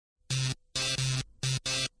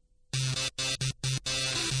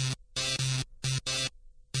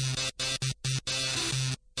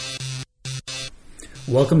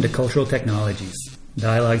Welcome to Cultural Technologies,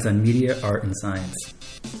 dialogues on media, art, and science.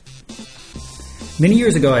 Many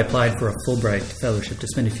years ago, I applied for a Fulbright fellowship to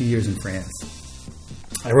spend a few years in France.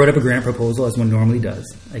 I wrote up a grant proposal, as one normally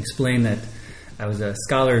does. I explained that I was a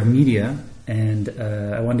scholar of media, and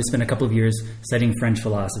I wanted to spend a couple of years studying French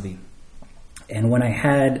philosophy. And when I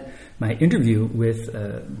had my interview with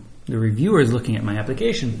the reviewers looking at my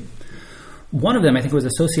application, one of them, I think, was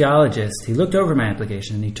a sociologist. He looked over my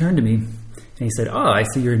application, and he turned to me, and he said, I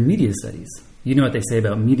see you're in media studies. You know what they say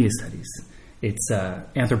about media studies. It's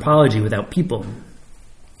anthropology without people.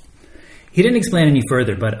 He didn't explain any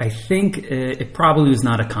further, but I think it probably was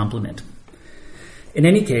not a compliment. In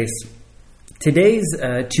any case, today's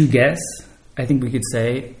two guests, I think we could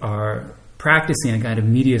say, are practicing a kind of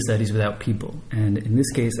media studies without people. And in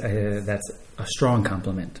this case, that's a strong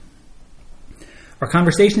compliment. Our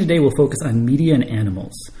conversation today will focus on media and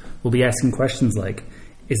animals. We'll be asking questions like,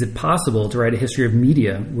 is it possible to write a history of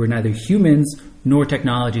media where neither humans nor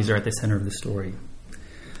technologies are at the center of the story?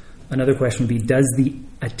 Another question would be, does the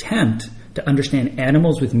attempt to understand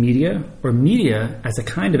animals with media or media as a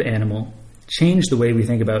kind of animal change the way we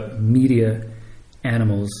think about media,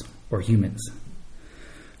 animals, or humans?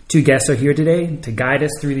 Two guests are here today to guide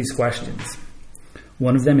us through these questions.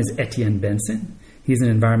 One of them is Etienne Benson. He's an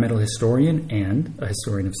environmental historian and a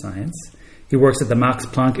historian of science. He works at the Max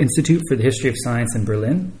Planck Institute for the History of Science in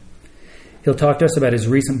Berlin. He'll talk to us about his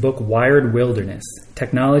recent book, Wired Wilderness,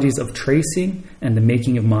 Technologies of Tracing and the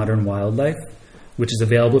Making of Modern Wildlife, which is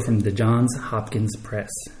available from the Johns Hopkins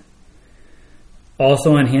Press.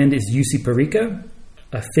 Also on hand is Jussi Parikka,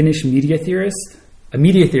 a Finnish media theorist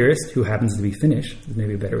who happens to be Finnish, is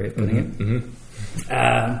maybe a better way of putting it.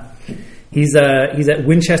 He's at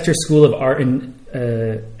Winchester School of Art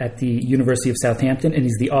at the University of Southampton, and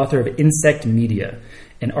he's the author of Insect Media,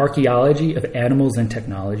 an archaeology of animals and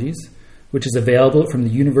technologies, which is available from the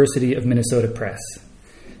University of Minnesota Press.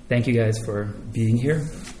 Thank you guys for being here.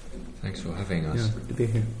 Thanks for having us. Yeah, good to be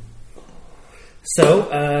here. So,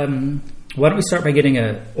 why don't we start by getting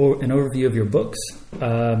an overview of your books?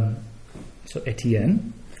 So,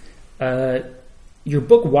 Etienne, your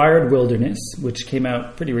book Wired Wilderness, which came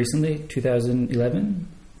out pretty recently, 2011?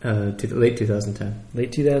 Late 2010.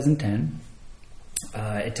 Late 2010.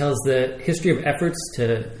 It tells the history of efforts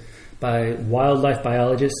by wildlife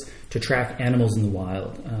biologists to track animals in the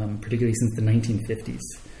wild, particularly since the 1950s.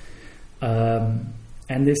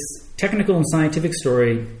 And this technical and scientific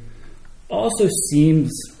story also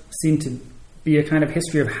seemed to be a kind of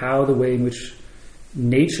history of how the way in which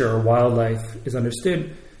nature or wildlife is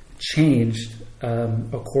understood changed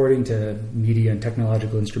according to media and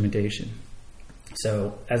technological instrumentation.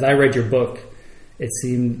 So, as I read your book, it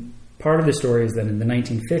seemed part of the story is that in the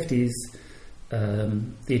 1950s,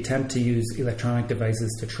 the attempt to use electronic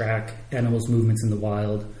devices to track animals' movements in the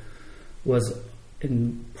wild was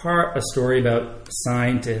in part a story about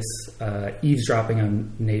scientists eavesdropping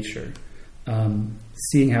on nature,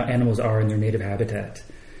 seeing how animals are in their native habitat.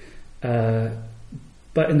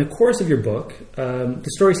 But in the course of your book, the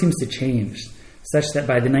story seems to change, such that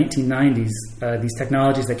by the 1990s, these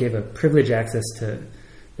technologies that gave a privileged access to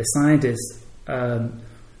the scientists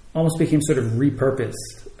almost became sort of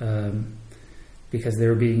repurposed because they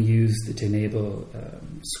were being used to enable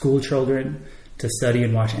school children to study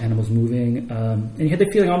and watch animals moving. And you had the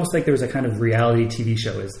feeling almost like there was a kind of reality TV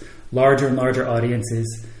show as larger and larger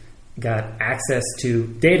audiences got access to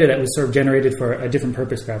data that was sort of generated for a different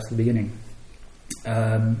purpose perhaps at the beginning.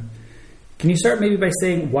 Can you start maybe by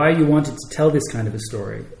saying why you wanted to tell this kind of a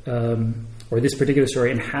story, or this particular story,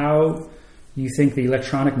 and how you think the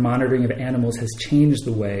electronic monitoring of animals has changed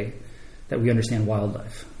the way that we understand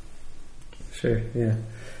wildlife? Sure, yeah.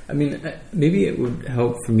 I mean, maybe it would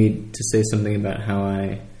help for me to say something about how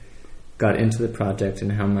I got into the project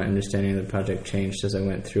and how my understanding of the project changed as I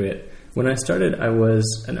went through it. When I started, I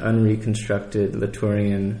was an unreconstructed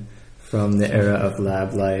Latourian from the era of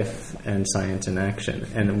lab life and science in action.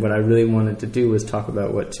 And what I really wanted to do was talk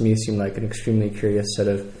about what to me seemed like an extremely curious set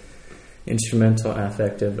of instrumental,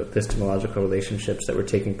 affective, epistemological relationships that were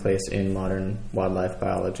taking place in modern wildlife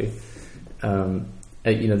biology.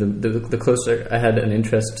 The closer I had an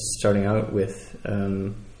interest starting out with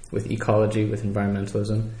ecology, with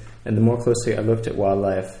environmentalism, and the more closely I looked at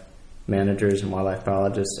wildlife managers and wildlife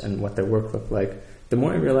biologists and what their work looked like, the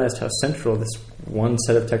more I realized how central this one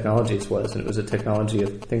set of technologies was. And it was a technology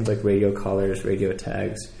of things like radio collars, radio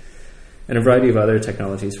tags, and a variety of other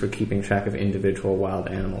technologies for keeping track of individual wild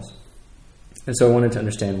animals. And so I wanted to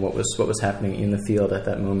understand what was happening in the field at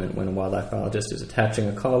that moment when a wildlife biologist is attaching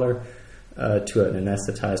a collar to an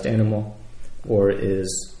anesthetized animal, or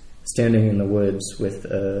is standing in the woods with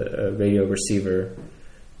a radio receiver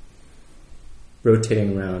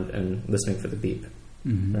rotating around and listening for the beep,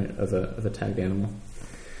 right, of a tagged animal.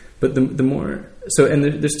 But the more so, and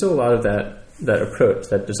there's still a lot of that approach,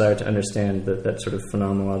 that desire to understand that sort of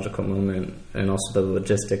phenomenological moment, and also the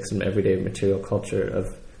logistics and everyday material culture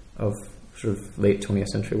of sort of late 20th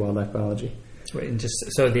century wildlife biology. Right, and just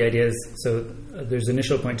so the idea is, there's an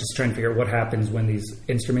initial point, just trying to figure out what happens when these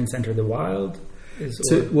instruments enter the wild.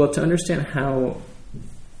 To understand how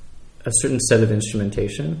a certain set of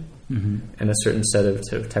instrumentation and a certain set of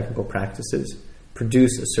sort of technical practices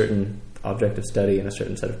produce a certain object of study and a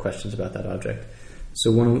certain set of questions about that object.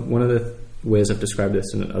 So one of the ways I've described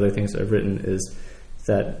this and other things that I've written is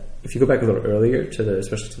that if you go back a little earlier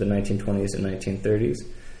especially to the 1920s and 1930s,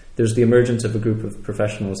 there's the emergence of a group of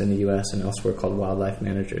professionals in the U.S. and elsewhere called wildlife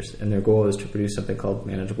managers, and their goal is to produce something called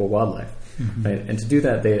manageable wildlife. Right? And to do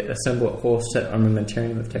that, they assemble a whole set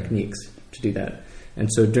armamentarium of techniques to do that.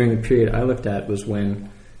 And so during the period I looked at was when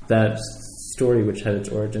that story, which had its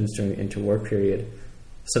origins during the interwar period,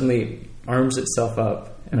 suddenly arms itself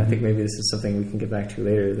up. And I think maybe this is something we can get back to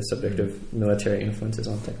later, the subject of military influences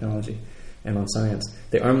on technology and on science.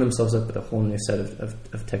 They arm themselves up with a whole new set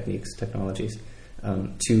of techniques, technologies,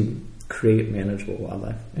 to create manageable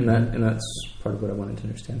wildlife. And that's part of what I wanted to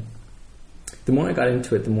understand. The more I got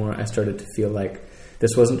into it, the more I started to feel like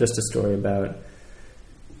this wasn't just a story about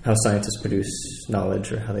how scientists produce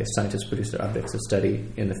knowledge or how scientists produce their objects of study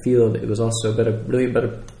in the field. It was also about a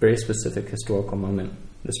very specific historical moment,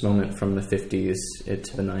 this moment from the 50s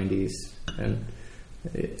to the 90s, and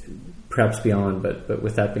perhaps beyond, but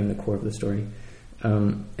with that being the core of the story.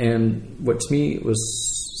 And what to me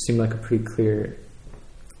seemed like a pretty clear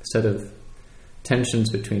set of tensions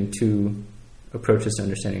between two approaches to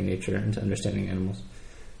understanding nature and to understanding animals.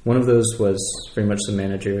 One of those was very much the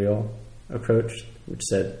managerial approach, which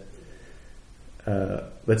said,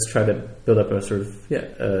 let's try to build up a sort of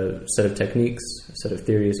a set of techniques, a set of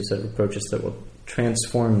theories, a set of approaches that will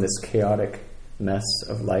transform this chaotic mess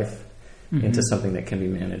of life into something that can be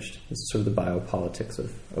managed. It's sort of the biopolitics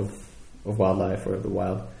of wildlife or of the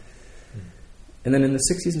wild. And then in the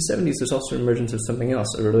 60s and 70s, there's also emergence of something else,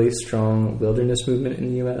 a really strong wilderness movement in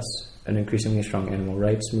the U.S., an increasingly strong animal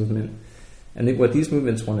rights movement. And what these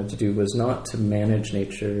movements wanted to do was not to manage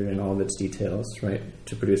nature in all of its details, right,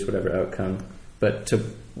 to produce whatever outcome, but to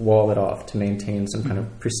wall it off, to maintain some kind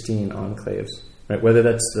of pristine enclaves, right? Whether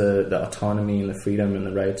that's the autonomy and the freedom and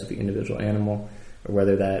the rights of the individual animal, or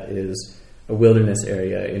whether that is a wilderness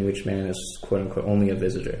area in which man is, quote-unquote, only a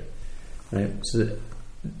visitor, right? So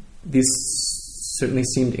these certainly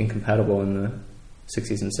seemed incompatible in the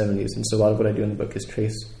 60s and 70s, and so a lot of what I do in the book is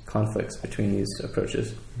trace conflicts between these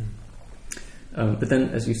approaches. But then,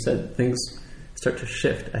 as you said, things start to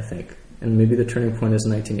shift, I think. And maybe the turning point is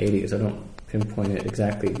the 1980s. I don't pinpoint it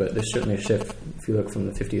exactly, but there's certainly a shift if you look from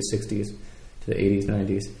the 50s, 60s to the 80s,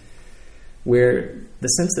 90s, where the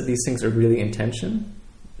sense that these things are really in tension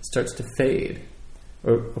starts to fade,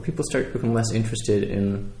 or people start to become less interested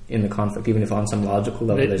in the conflict, even if on some logical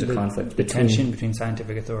level there's a conflict. The tension between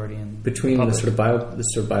scientific authority and between the sort of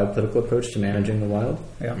biopolitical approach to managing the wild,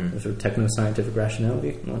 the sort of techno-scientific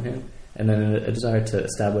rationality on one hand, and then a desire to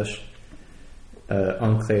establish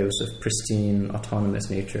enclaves of pristine, autonomous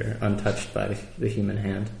nature, untouched by the human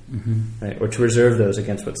hand, right? Or to reserve those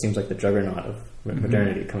against what seems like the juggernaut of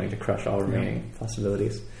modernity coming to crush all remaining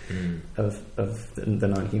possibilities of the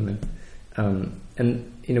non-human.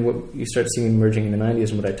 And what you start seeing emerging in the 90s,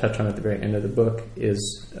 and what I touch on at the very end of the book,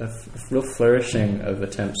 is a real flourishing of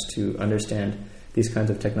attempts to understand these kinds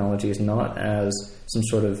of technologies not as some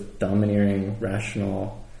sort of domineering,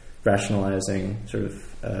 rationalizing sort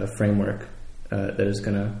of framework that is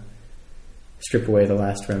going to strip away the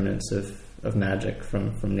last remnants of magic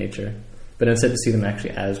from nature, but instead to see them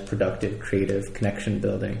actually as productive, creative,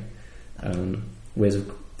 connection-building ways of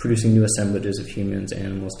producing new assemblages of humans,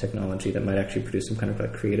 animals, technology that might actually produce some kind of a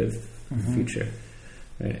creative future.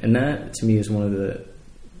 Right? And that, to me, is one of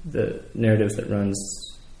the narratives that runs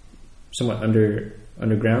somewhat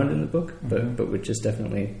underground in the book, but which is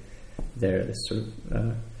definitely there, this sort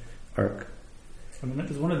of arc. I mean,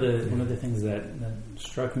 because one of the things that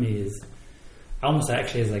struck me is almost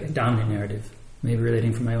actually as like a dominant narrative, maybe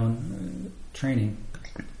relating from my own training.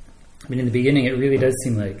 I mean, in the beginning, it really does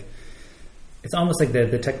seem like it's almost like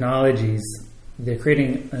the technologies, they're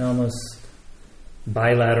creating an almost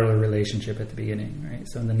bilateral relationship at the beginning, right?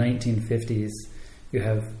 So in the 1950s, you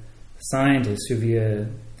have scientists who via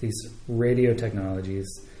these radio technologies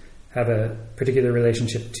have a particular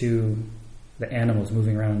relationship to the animals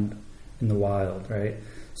moving around in the wild, right?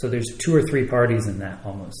 So there's two or three parties in that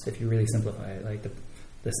almost, if you really simplify it, like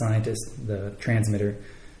the scientist, the transmitter,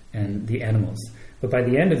 and the animals. But by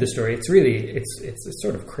the end of the story, it's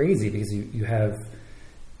sort of crazy because you have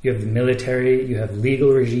the military, you have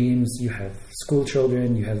legal regimes, you have school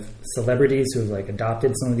children, you have celebrities who have like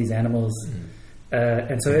adopted some of these animals.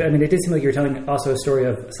 And so, I mean, it did seem like you were telling also a story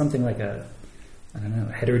of something like a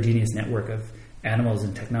heterogeneous network of animals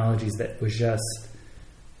and technologies that was just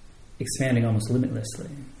expanding almost limitlessly.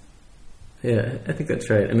 Yeah, I think that's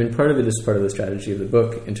right. I mean, part of it is part of the strategy of the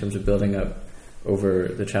book in terms of building up over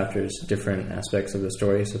the chapters different aspects of the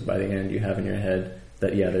story. So by the end, you have in your head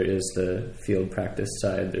that, yeah, there is the field practice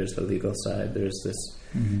side, there's the legal side, there's this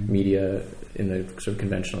media in the sort of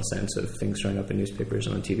conventional sense of things showing up in newspapers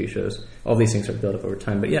and on TV shows. All these things are built up over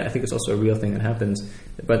time. But yeah, I think it's also a real thing that happens.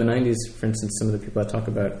 By the 90s, for instance, some of the people I talk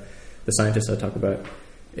about, the scientists I talk about,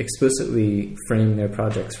 explicitly frame their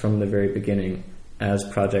projects from the very beginning as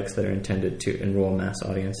projects that are intended to enroll mass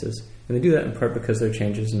audiences. And they do that in part because there are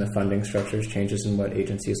changes in the funding structures, changes in what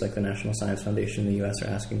agencies like the National Science Foundation in the US are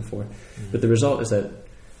asking for. But the result is that,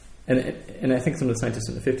 and I think some of the scientists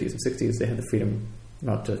in the 50s and 60s, they had the freedom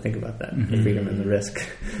not to think about that, the freedom and the risk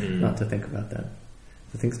not to think about that.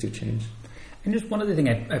 But things do change. And just one other thing,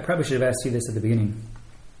 I probably should have asked you this at the beginning.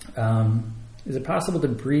 Is it possible to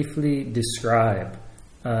briefly describe,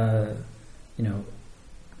 say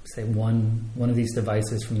one of these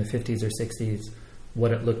devices from the 50s or 60s,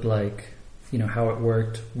 what it looked like, how it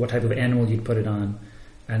worked, what type of animal you'd put it on,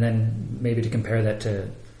 and then maybe to compare that to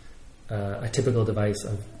a typical device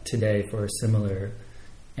of today for a similar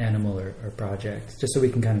animal or project, just so we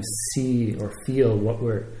can kind of see or feel what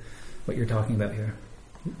you're talking about here.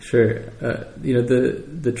 Sure.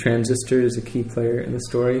 The transistor is a key player in the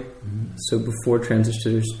story. So before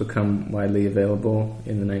transistors become widely available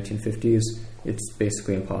in the 1950s, it's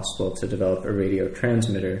basically impossible to develop a radio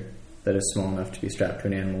transmitter that is small enough to be strapped to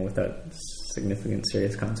an animal without significant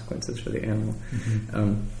serious consequences for the animal.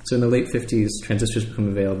 So in the late 50s, transistors become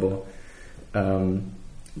available.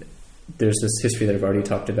 There's this history that I've already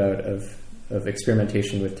talked about of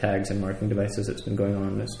experimentation with tags and marking devices that's been going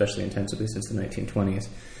on especially intensively since the 1920s.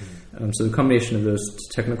 So the combination of those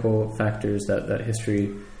technical factors, that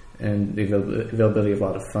history, and the availability of a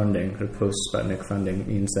lot of funding, sort of post-Sputnik funding,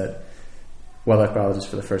 means that wildlife biologists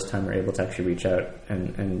for the first time are able to actually reach out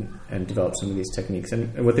and develop some of these techniques.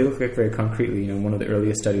 And what they look like very concretely, one of the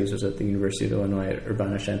earliest studies was at the University of Illinois at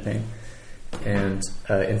Urbana-Champaign, and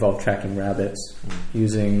involved tracking rabbits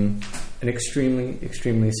using an extremely,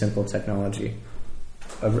 extremely simple technology.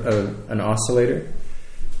 An oscillator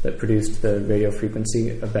that produced the radio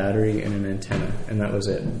frequency, a battery, and an antenna, and that was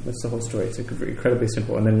it. That's the whole story. It's incredibly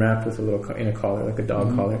simple, and then wrapped with a little in a collar, like a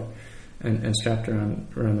dog collar, and strapped around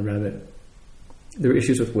the rabbit. There were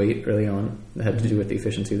issues with weight early on that had to do with the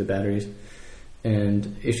efficiency of the batteries,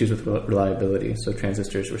 and issues with reliability. So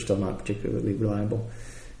transistors were still not particularly reliable.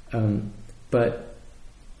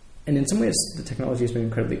 And in some ways, the technology has been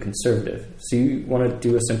incredibly conservative. So you want to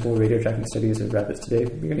do a simple radio tracking studies of rabbits today, you're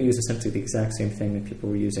going to use essentially the exact same thing that people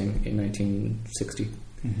were using in 1960.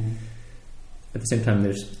 At the same time,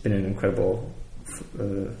 there's been an incredible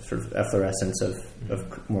sort of efflorescence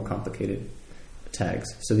of more complicated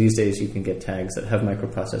tags. So these days you can get tags that have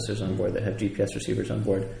microprocessors on board, that have GPS receivers on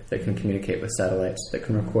board, that can communicate with satellites, that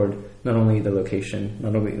can record not only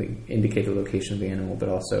indicate the location of the animal, but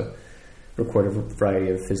also record a variety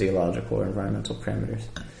of physiological or environmental parameters.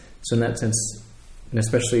 So in that sense, and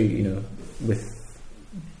especially with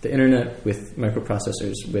the internet, with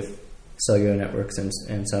microprocessors, with cellular networks and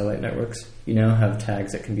satellite networks, you now have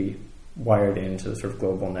tags that can be wired into the sort of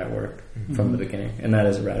global network from the beginning, and that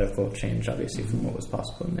is a radical change, obviously, from what was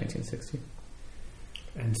possible in 1960.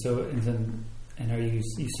 And are you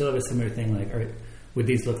still have a similar thing? Like, would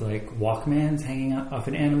these look like Walkmans hanging off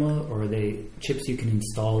an animal, or are they chips you can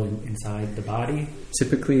install inside the body?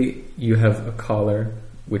 Typically, you have a collar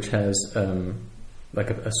which has like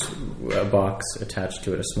a box attached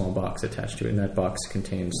to it, a small box attached to it, and that box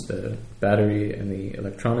contains the battery and the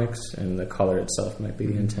electronics, and the collar itself might be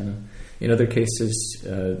the antenna. In other cases,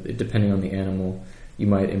 depending on the animal, you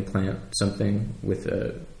might implant something with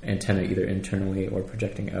an antenna either internally or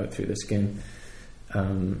projecting out through the skin.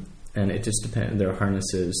 And it just depends. There are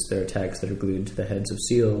harnesses, there are tags that are glued to the heads of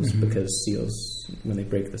seals, because seals, when they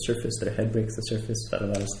break the surface, their head breaks the surface. That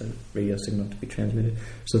allows the radio signal to be transmitted.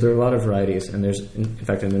 So there are a lot of varieties, and there's, in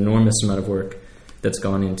fact, an enormous amount of work that's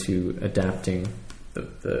gone into adapting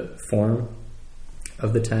the form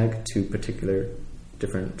of the tag to particular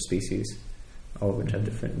different species, all of which have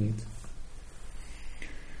different needs.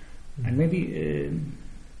 And maybe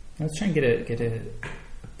let's try and get a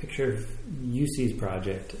picture of UC's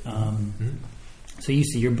project. So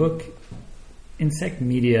UC, your book, Insect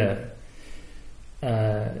Media,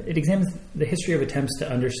 it examines the history of attempts to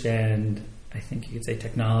understand, I think you could say,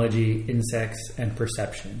 technology, insects, and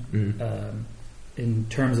perception in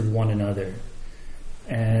terms of one another.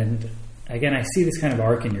 And again, I see this kind of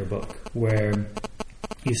arc in your book where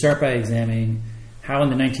you start by examining how in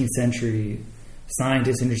the 19th century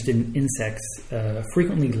scientists interested in insects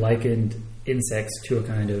frequently likened insects to a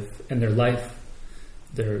kind of, and their life,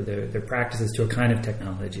 their practices to a kind of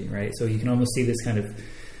technology, right? So you can almost see this kind of,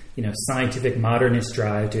 scientific modernist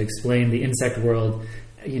drive to explain the insect world,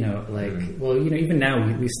 even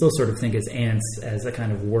now we still sort of think as ants as a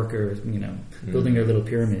kind of worker, building their little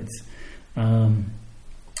pyramids.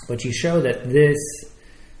 But you show that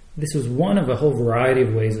this was one of a whole variety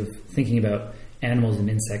of ways of thinking about animals and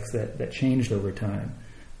insects that changed over time.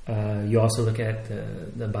 You also look at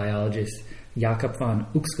the biologist Jakob van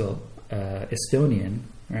Uxkal, Estonian,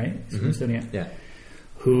 right? Mm-hmm. Estonia. Yeah.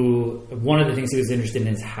 Who, one of the things he was interested in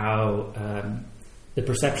is how the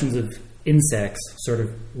perceptions of insects sort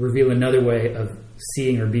of reveal another way of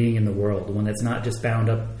seeing or being in the world, one that's not just bound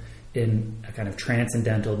up in a kind of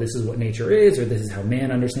transcendental, this is what nature is, or this is how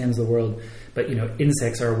man understands the world, but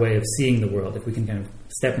insects are a way of seeing the world if we can kind of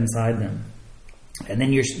step inside them. And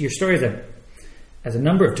then your story has a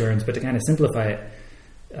number of turns, but to kind of simplify it,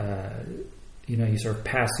 you sort of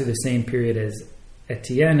pass through the same period as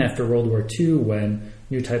Etienne after World War II, when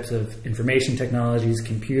new types of information technologies,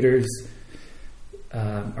 computers,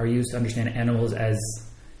 are used to understand animals as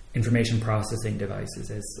information processing devices,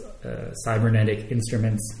 as cybernetic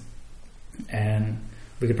instruments. And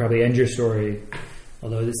we could probably end your story,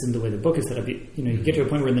 although this isn't the way the book is set up. You get to a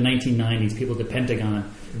point where in the 1990s, people at the Pentagon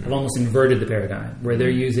have almost inverted the paradigm, where they're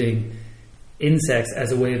using insects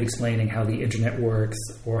as a way of explaining how the internet works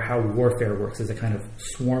or how warfare works as a kind of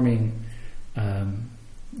swarming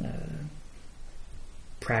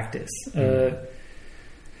practice.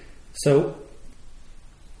 So,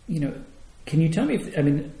 can you tell me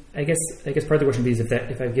I guess part of the question is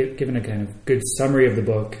if I've given a kind of good summary of the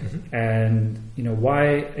book, and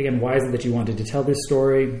why is it that you wanted to tell this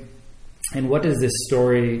story, and what is this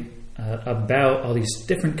story about all these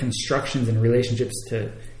different constructions and relationships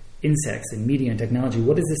to insects and media and technology?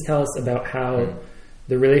 What does this tell us about how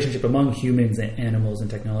the relationship among humans and animals and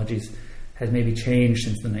technologies has maybe changed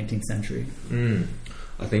since the 19th century?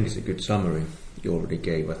 I think it's a good summary you already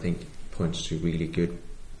gave. I think it points to really good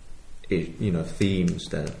themes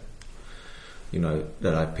that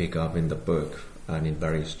that I pick up in the book and in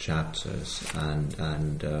various chapters,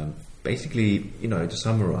 and basically to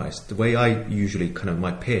summarize the way I usually kind of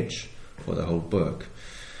my pitch for the whole book.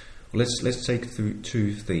 Let's take through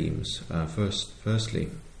two themes. Firstly,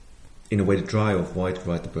 in a way, the drive of why to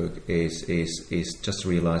write the book is just a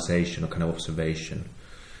realization or kind of observation,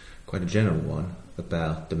 quite a general one,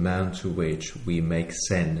 about the amount to which we make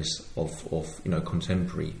sense of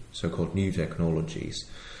contemporary so-called new technologies,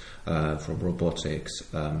 from robotics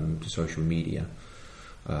to social media,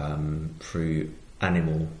 through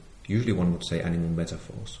usually one would say animal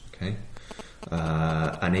metaphors, okay?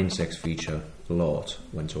 And insects feature a lot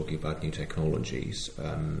when talking about new technologies,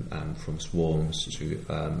 from swarms to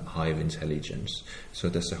hive intelligence. So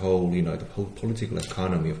there's the whole political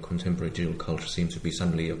economy of contemporary digital culture seems to be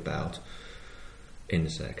suddenly about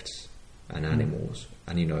insects and animals,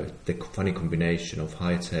 and the funny combination of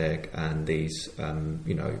high tech and these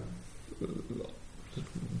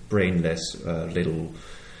brainless little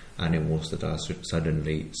animals that are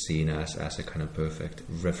suddenly seen as a kind of perfect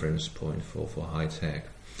reference point for high tech.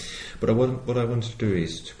 But what I want to do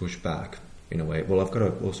is to push back in a way. Well, I've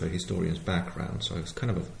got also a historian's background, so I was kind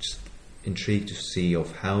of just intrigued to see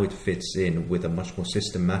of how it fits in with a much more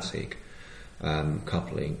systematic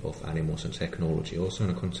coupling of animals and technology, also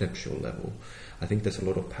on a conceptual level. I think there's a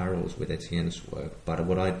lot of parallels with Etienne's work, but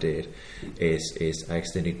what I did is I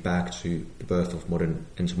extended back to the birth of modern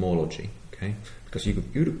entomology, okay? Because you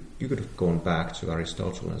could have gone back to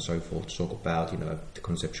Aristotle and so forth to talk about the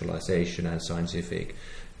conceptualization and scientific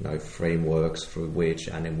frameworks through which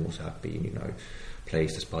animals have been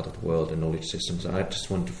placed as part of the world and knowledge systems. I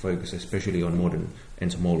just want to focus especially on modern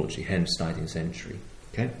entomology, hence 19th century,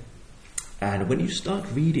 okay? And when you start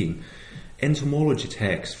reading entomology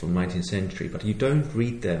texts from 19th century, but you don't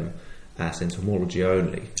read them as entomology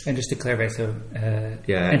only. And just to clarify, so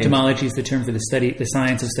entomology is the term for the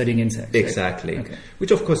science of studying insects. Exactly. Right? Okay. Which,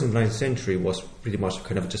 of course, in the 19th century was pretty much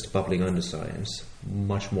kind of just a bubbling under science.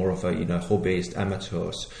 much more of a hobbyist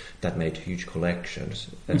amateurs that made huge collections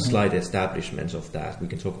and slight establishments of that. We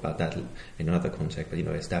can talk about that in another context, but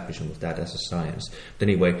establishment of that as a science. But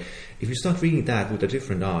anyway, if you start reading that with a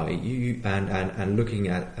different eye, and looking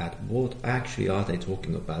at what actually are they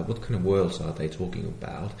talking about, what kind of worlds are they talking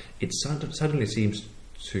about, it suddenly seems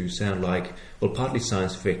to sound like, well, partly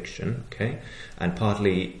science fiction, okay, and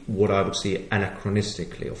partly what I would see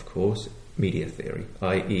anachronistically, of course, media theory,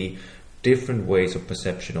 i.e. different ways of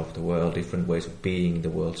perception of the world, different ways of being in the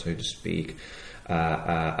world, so to speak,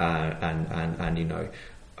 and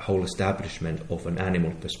whole establishment of an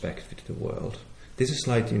animal perspective to the world. This is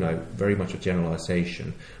like very much a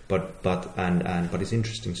generalization, but it's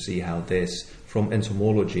interesting to see how this, from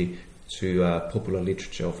entomology to popular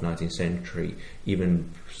literature of 19th century,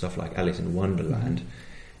 even stuff like Alice in Wonderland,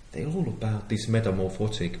 they're all about these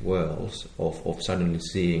metamorphotic worlds of suddenly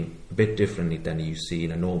seeing a bit differently than you see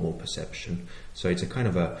in a normal perception. So it's a kind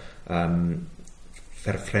of a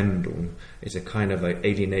Verfremdung. It's a kind of an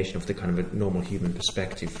alienation of the kind of a normal human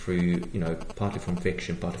perspective through, partly from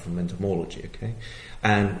fiction, partly from entomology, okay?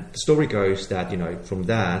 And the story goes that, from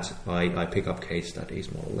that, I pick up case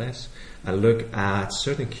studies, more or less, and look at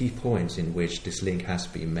certain key points in which this link has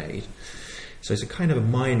been made. So it's a kind of a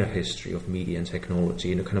minor history of media and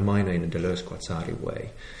technology, kind of minor in a Deleuze-Guattari way,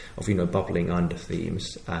 of, bubbling under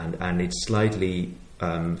themes, and it's slightly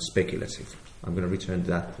speculative. I'm going to return to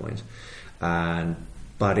that point.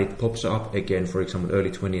 But it pops up again, for example,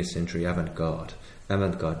 early 20th century avant-garde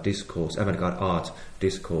discourse, avant-garde art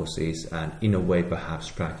discourses, and in a way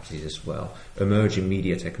perhaps practices as well. Emerging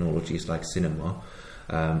media technologies like cinema,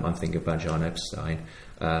 I'm thinking about John Epstein.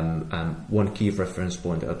 One key reference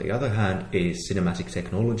point, on the other hand, is cinematic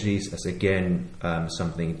technologies as again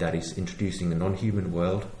something that is introducing the non-human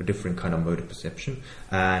world, a different kind of mode of perception,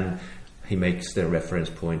 and he makes the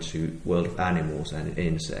reference point to world of animals and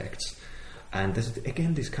insects. And there's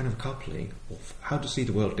again this kind of coupling of how to see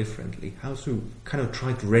the world differently, how to kind of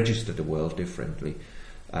try to register the world differently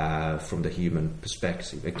from the human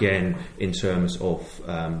perspective. Again, in terms of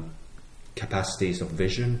capacities of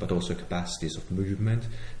vision, but also capacities of movement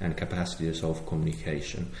and capacities of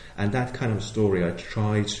communication. And that kind of story, I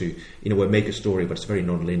try to, in a way, make a story, but it's a very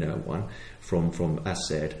non-linear one, from as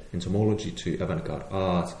said, entomology to avant-garde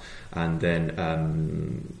art, and then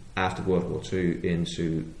after World War II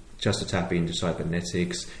into just to tap into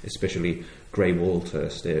cybernetics, especially Gray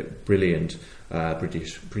Walters, the brilliant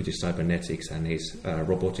British cybernetics, and his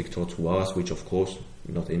robotic trottoirs, which of course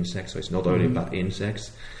not insects, so it's not only about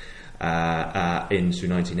insects, into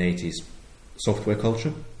 1980s software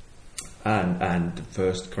culture, and the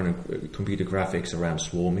first kind of computer graphics around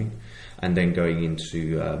swarming, and then going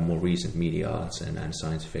into more recent media arts and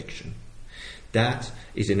science fiction. That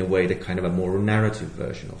is in a way the kind of a more narrative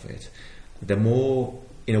version of it. The more,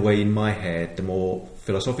 in a way, in my head, the more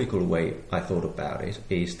philosophical way I thought about it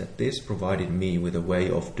is that this provided me with a way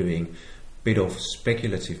of doing a bit of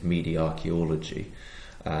speculative media archaeology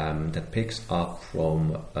that picks up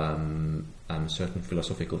from certain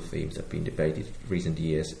philosophical themes that have been debated in recent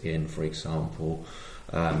years in, for example,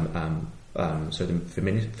 certain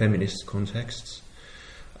feminist contexts,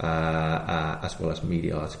 as well as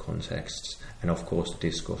media art contexts, and of course the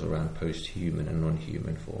discourse around post-human and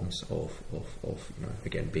non-human forms of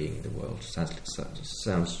again, being in the world.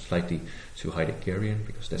 Sounds slightly too Heideggerian,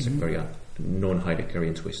 because there's a very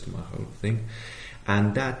non-Heideggerian twist to my whole thing,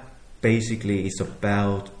 and that basically is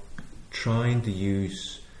about trying to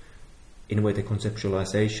use, in a way, the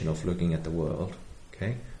conceptualization of looking at the world,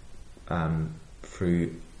 okay,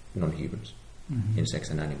 through non-humans, insects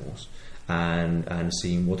and animals, and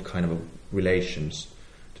seeing what kind of relations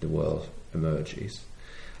to the world emerges,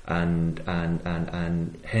 and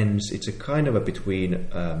hence it's a kind of a between.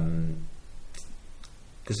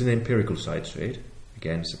 There's an empirical side to it.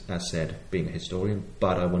 Again, as said, being a historian,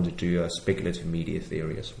 but I want to do a speculative media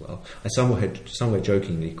theory as well. I somewhere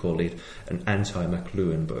jokingly call it an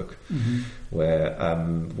anti-McLuhan book, where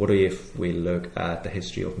what if we look at the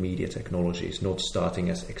history of media technologies, not starting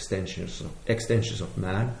as extensions of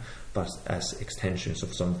man, but as extensions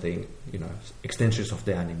of something, extensions of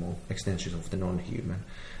the animal, extensions of the non-human,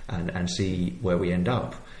 and see where we end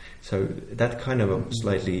up. So that kind of a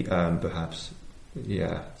slightly perhaps.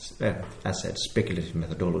 Yeah, as said, speculative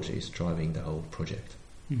methodology is driving the whole project.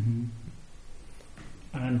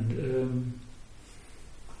 And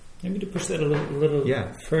maybe to push that a little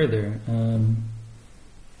further,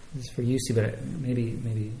 this is for UC, but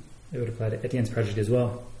maybe it would apply to Etienne's project as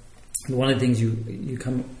well. And one of the things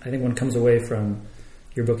I think one comes away from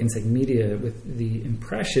your book, Insect Media, with the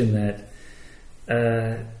impression that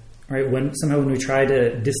when we try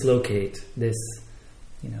to dislocate this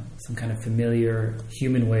some kind of familiar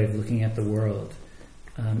human way of looking at the world.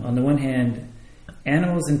 On the one hand,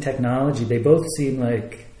 animals and technology, they both seem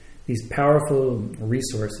like these powerful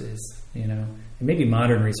resources, and maybe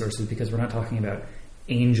modern resources, because we're not talking about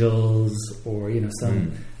angels or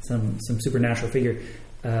some supernatural figure.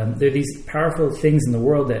 They're these powerful things in the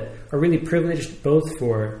world that are really privileged, both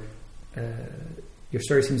for your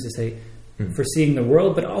story seems to say for seeing the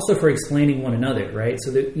world, but also for explaining one another, right?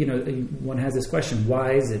 So that one has this question: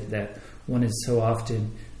 why is it that one is so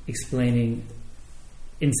often explaining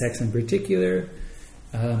insects in particular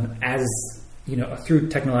as through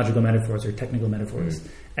technological metaphors or technical metaphors,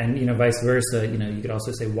 and vice versa? You could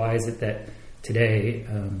also say, why is it that today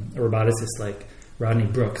a roboticist like Rodney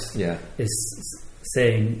Brooks is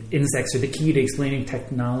saying insects are the key to explaining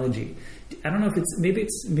technology? I don't know if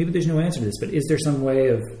maybe there's no answer to this, but is there some way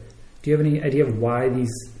of? Do you have any idea of why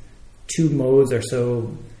these two modes are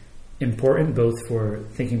so important, both for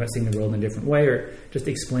thinking about seeing the world in a different way or just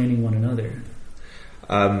explaining one another?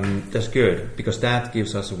 That's good, because that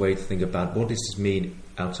gives us a way to think about what does this mean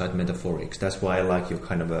outside metaphorics. That's why I like your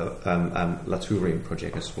kind of a Latourian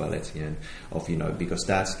project as well, Etienne, because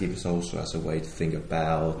that gives also us a way to think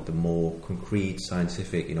about the more concrete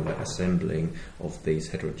scientific, assembling of these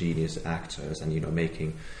heterogeneous actors and,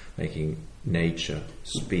 making nature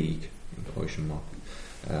speak, in quotation mark,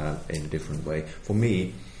 in a different way. For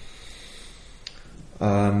me,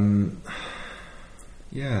 the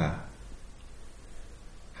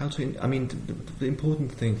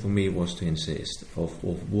important thing for me was to insist of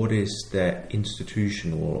what is the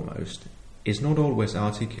institutional almost. It's not always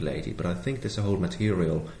articulated, but I think there's a whole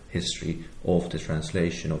material history of the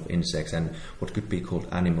translation of insects and what could be called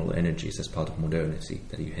animal energies as part of modernity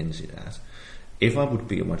that you hinted at. If I would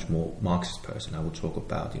be a much more Marxist person, I would talk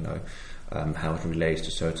about, how it relates to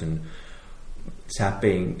certain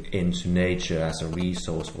tapping into nature as a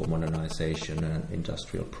resource for modernization and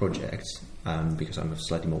industrial projects. Because I'm a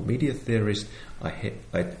slightly more media theorist, I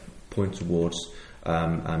point towards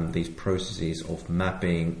these processes of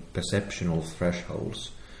mapping perceptual thresholds,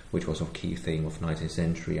 which was a key theme of 19th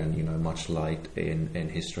century and much like in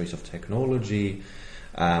histories of technology,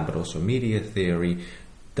 but also media theory.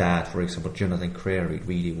 That, for example, Jonathan Crary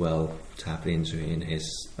really well tapped into in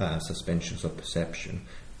his Suspensions of Perception,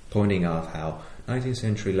 pointing out how 19th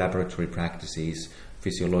century laboratory practices,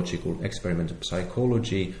 physiological experimental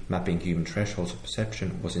psychology, mapping human thresholds of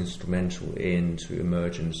perception was instrumental into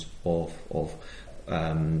emergence of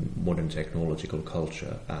modern technological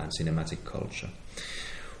culture and cinematic culture.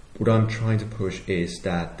 What I'm trying to push is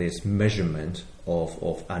that this measurement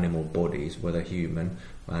of animal bodies, whether human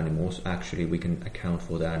or animals, actually we can account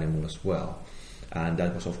for the animal as well. And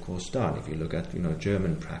that was, of course, done. If you look at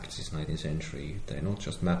German practices, 19th century, they're not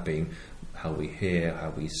just mapping how we hear, how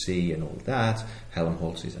we see, and all that,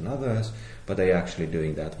 Helmholtz and others, but they're actually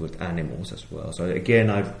doing that with animals as well. So again,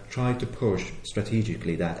 I've tried to push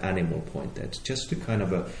strategically that animal point, that's just to kind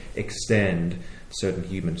of extend certain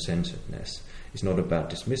human-centeredness. It's not about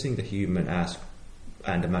dismissing the human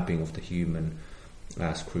and the mapping of the human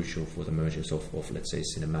as crucial for the emergence of let's say,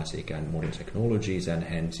 cinematic and modern technologies, and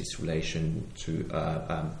hence its relation to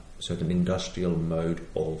certain industrial mode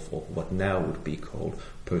of what now would be called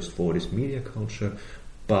post-Fordist media culture,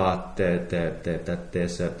 but that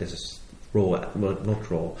there's a raw, well, not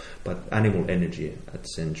raw, but animal energy at the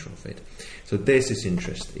center of it. So this is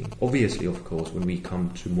interesting. Obviously, of course, when we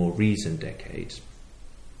come to more recent decades,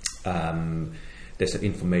 there's an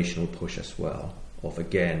informational push as well of,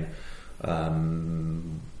 again,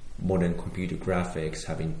 modern computer graphics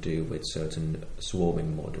having to do with certain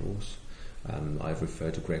swarming models. I've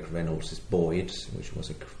referred to Greg Reynolds' Boids, which was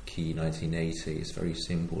a key 1980s, very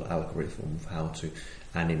simple algorithm of how to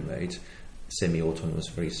animate semi-autonomous,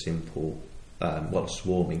 very simple,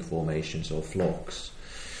 swarming formations or flocks.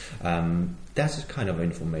 That's a kind of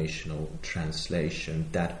informational translation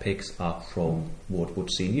that picks up from what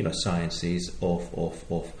would seem, sciences of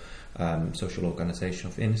social organization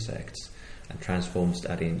of insects, and transforms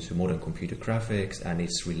that into modern computer graphics and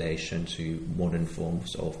its relation to modern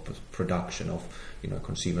forms of production of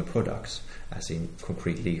consumer products, as in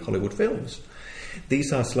concretely Hollywood films.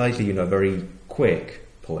 These are slightly very quick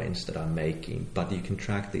points that I'm making, but you can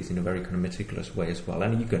track these in a very kind of meticulous way as well,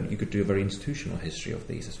 and you could do a very institutional history of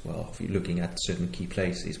these as well. If you're looking at certain key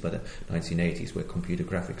places, whether 1980s where computer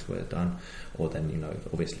graphics were done, or then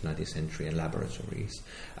obviously 19th century and laboratories,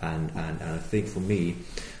 and I think for me,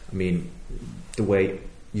 the way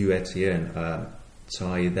you, Etienne,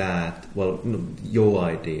 tie that, your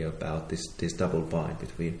idea about this double bind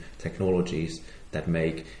between technologies that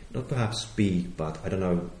make not perhaps speak, but I don't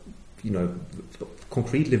know,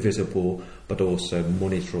 concretely visible, but also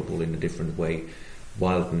monitorable in a different way.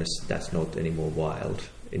 Wildness that's not anymore wild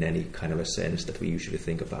in any kind of a sense that we usually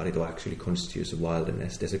think about it, or actually constitutes a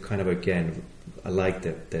wilderness. There's a kind of, again, I like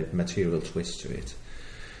the material twist to it,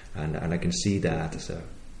 and I can see that as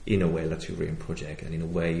in a way Latourian project, and in a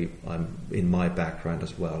way in my background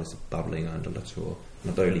as well is bubbling under Latour.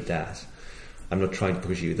 Not only that, I'm not trying to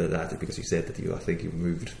push you to that because you said that I think you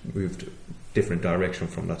moved different direction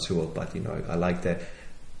from Latour, but I like the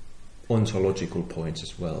ontological points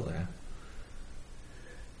as well there.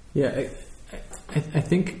 Yeah, I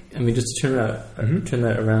think, just to turn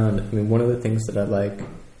that around, one of the things that I like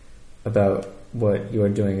about what you're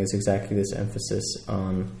doing is exactly this emphasis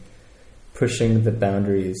on pushing the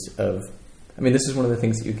boundaries of, this is one of the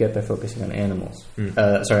things that you get by focusing on animals,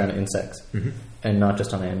 on insects, and not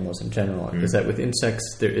just on animals in general, is that with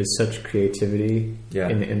insects there is such creativity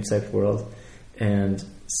in the insect world and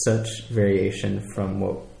such variation from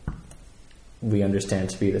what we understand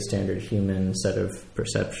to be the standard human set of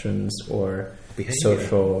perceptions or behavior.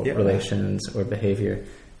 Social relations or behavior.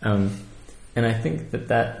 And I think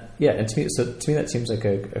that and to me that seems like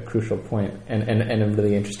a crucial point and a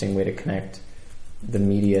really interesting way to connect the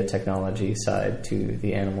media technology side to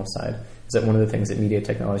the animal side. Is that one of the things that media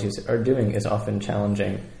technologies are doing is often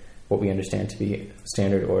challenging what we understand to be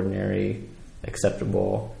standard, ordinary,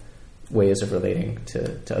 acceptable ways of relating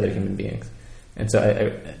to other human beings. And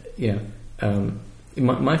so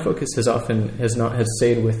my focus has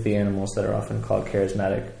stayed with the animals that are often called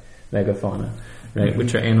charismatic megafauna, right?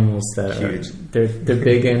 Which are animals that they're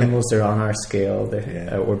big animals. They're on our scale,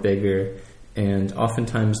 or bigger, and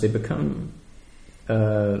oftentimes they become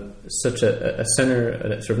such a center,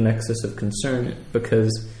 a sort of nexus of concern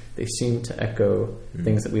because they seem to echo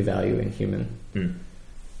things that we value in human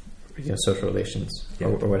social relations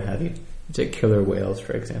or what have you. Take killer whales,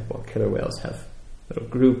 for example. Killer whales have little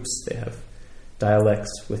groups. They have dialects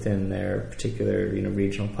within their particular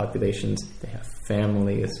regional populations. They have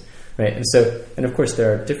families, right? And of course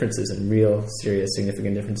there are differences, and real serious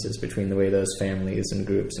significant differences between the way those families and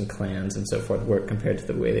groups and clans and so forth work compared to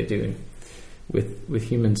the way they do with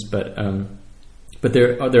humans. But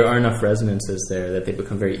there are enough resonances there that they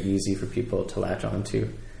become very easy for people to latch onto,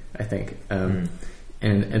 I think. And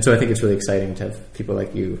so I think it's really exciting to have people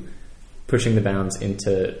like you pushing the bounds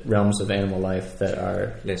into realms of animal life that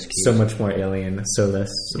are so much more alien, much less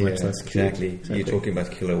cute. Exactly. You're talking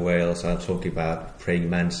about killer whales. I'm talking about praying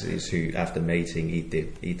mantises who, after mating, eat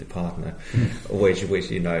the partner, which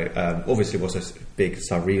obviously was a big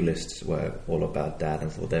surrealists were all about that, and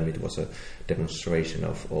for them it was a demonstration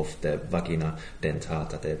of the vagina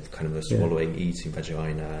dentata, the kind of swallowing, eating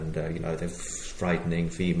vagina, and the frightening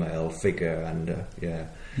female figure, and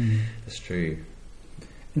that's true.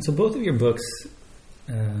 And so both of your books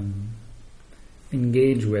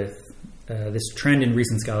engage with this trend in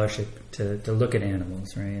recent scholarship to look at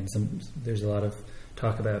animals, right? And there's a lot of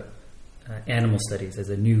talk about animal studies as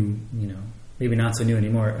a new, maybe not so new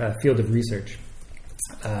anymore, field of research.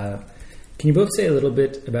 Can you both say a little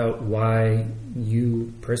bit about why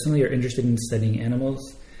you personally are interested in studying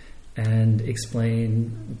animals, and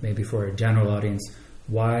explain, maybe for a general audience,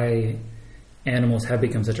 why animals have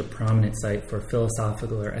become such a prominent site for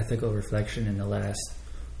philosophical or ethical reflection in the last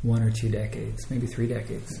 1 or 2 decades, maybe 3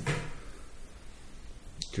 decades?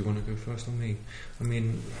 Do you want to go first on me?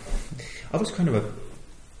 I was kind of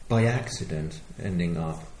by accident ending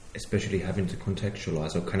up, especially having to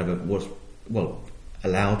contextualize, or kind of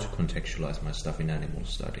allowed to contextualize my stuff in animal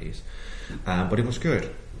studies. But it was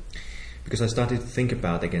good, because I started to think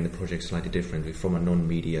about, again, the project slightly differently from a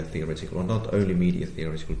non-media theoretical, or not only media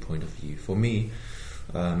theoretical point of view. For me,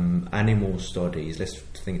 animal studies, let's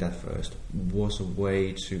think that first, was a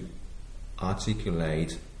way to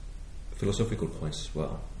articulate philosophical points as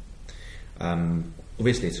well.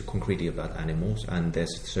 Obviously, it's concretely about animals, and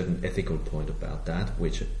there's a certain ethical point about that,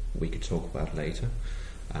 which we could talk about later,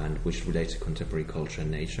 and which relates to contemporary culture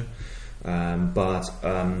and nature. But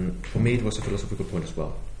for me, it was a philosophical point as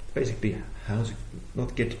well. Basically, how to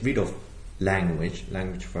not get rid of language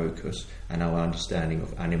focus, and our understanding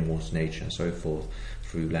of animals, nature, and so forth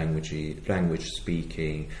through language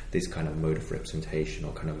speaking, this kind of mode of representation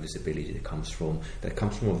or kind of visibility that comes from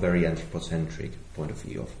a very anthropocentric point of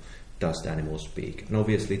view of does the animal speak? And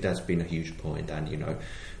obviously that's been a huge point, and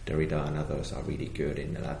Derrida and others are really good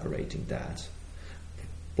in elaborating that.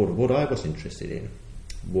 But what I was interested in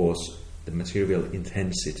was the material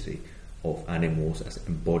intensity of animals as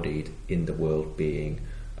embodied in the world being,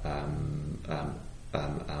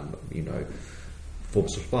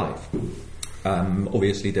 forms of life.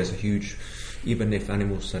 Obviously, there's a huge, even if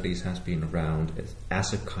animal studies has been around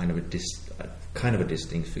as a kind of kind of a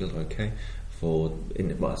distinct field, okay, for in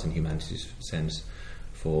humanities sense,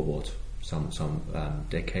 for what some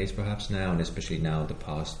decades perhaps now, and especially now the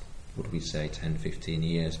past, what we say, 10, 15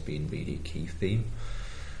 years being really a key theme.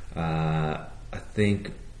 I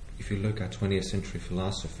think if you look at 20th century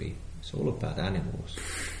philosophy, it's all about animals.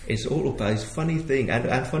 It's all about this funny thing,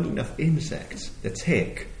 and funny enough, insects. The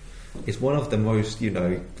tick is one of the most,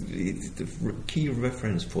 the key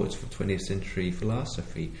reference points for 20th century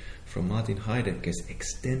philosophy from Martin Heidegger's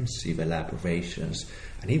extensive elaborations,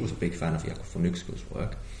 and he was a big fan of Jakob von Uexküll's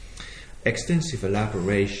work. Extensive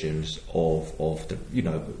elaborations of the,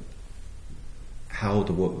 how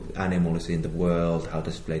the animal is in the world, how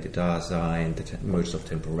to display the Dasein, the modes of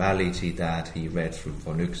temporality that he read through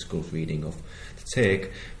von Uexküll's reading of the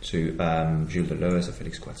tick, to Gilles Deleuze and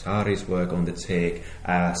Felix Guattari's work on the tick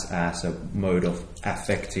as a mode of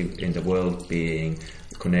affective in the world being,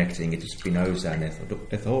 connecting it to Spinoza and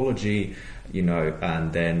ethology,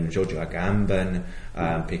 and then Giorgio Agamben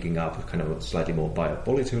picking up kind of a slightly more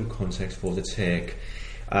biopolitical context for the tick.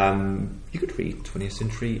 You could read 20th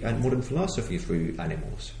century and modern philosophy through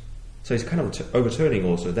animals. So it's kind of overturning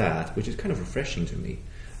also that, which is kind of refreshing to me.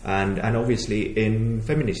 And obviously in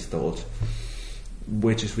feminist thought,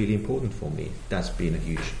 which is really important for me, that's been a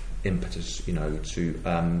huge impetus,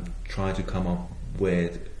 to try to come up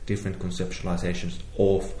with different conceptualizations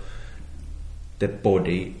of the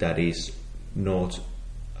body that is not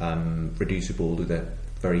reducible to the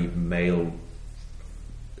very male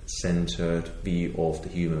centered view of the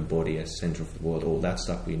human body as center of the world, all that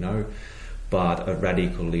stuff we know, but a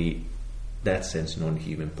radically, that sense,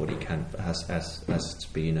 non-human body has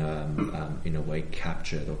been in a way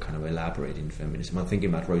captured or kind of elaborated in feminism. I'm thinking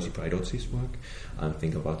about Rosi Braidotti's work, I'm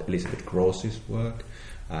thinking about Elizabeth Gross's work,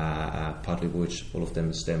 partly which all of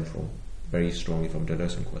them stem from very strongly from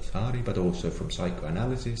Deleuze and Guattari, but also from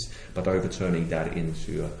psychoanalysis, but overturning that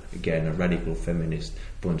into, again, a radical feminist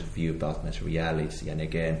point of view about materiality, and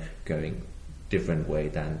again, going different way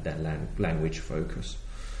than language focus.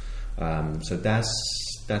 So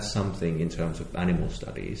that's something in terms of animal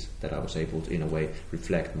studies that I was able to, in a way,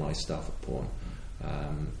 reflect my stuff upon.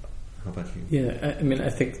 How about you? Yeah, I mean, I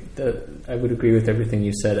think that I would agree with everything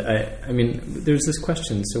you said. I mean, there's this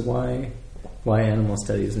question, so why animal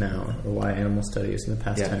studies now, or why animal studies in the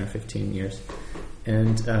past 10 or 15 years?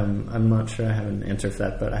 And I'm not sure I have an answer for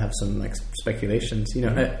that, but I have some speculations.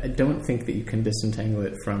 I don't think that you can disentangle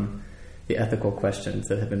it from the ethical questions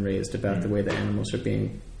that have been raised about the way that animals are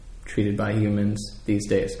being treated by humans these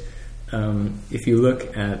days. If you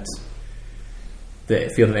look at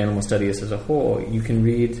the field of animal studies as a whole, you can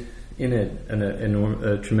read in it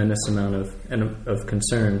a tremendous amount of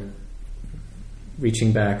concern,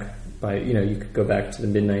 reaching back by, you could go back to the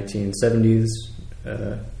mid-1970s,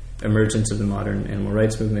 emergence of the modern animal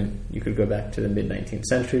rights movement. You could go back to the mid-19th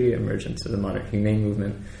century, emergence of the modern humane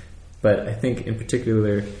movement. But I think in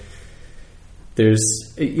particular, there's,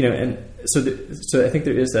 and so I think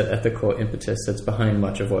there is that ethical impetus that's behind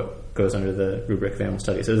much of what goes under the rubric of animal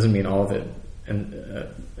studies. It doesn't mean all of it, and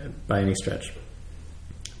by any stretch.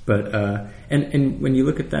 But and when you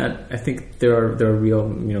look at that, I think there are real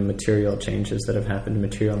material changes that have happened,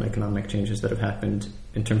 material and economic changes that have happened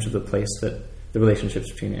in terms of the place that the relationships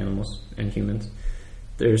between animals and humans.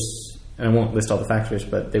 There's, and I won't list all the factors,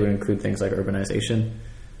 but they would include things like urbanization,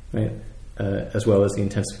 right, as well as the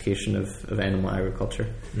intensification of animal agriculture.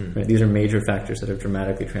 Right? These are major factors that have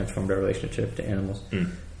dramatically transformed our relationship to animals.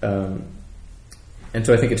 And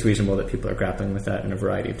so I think it's reasonable that people are grappling with that in a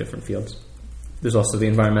variety of different fields. There's also the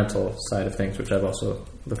environmental side of things, which I've also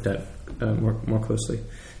looked at more closely.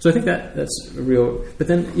 So I think that's real. But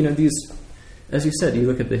then, these, as you said, you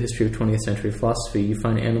look at the history of 20th century philosophy, you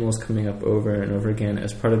find animals coming up over and over again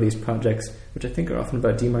as part of these projects, which I think are often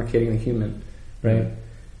about demarcating the human, right?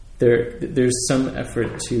 There's some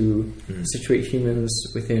effort to situate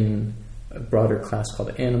humans within a broader class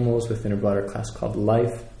called animals, within a broader class called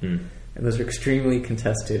life. And those are extremely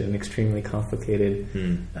contested and extremely complicated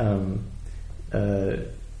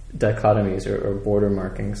dichotomies or border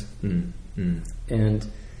markings. And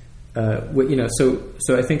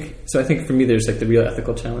so I think for me, there's like the real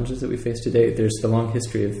ethical challenges that we face today. There's the long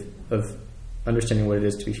history of understanding what it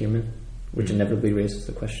is to be human, which inevitably raises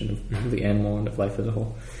the question of the animal and of life as a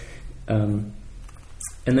whole. And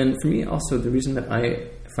then for me also, the reason that I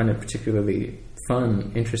find it particularly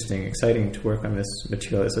fun, interesting, exciting to work on this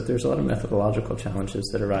material is that there's a lot of methodological challenges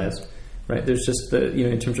that arise, right? There's just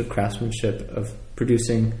in terms of craftsmanship of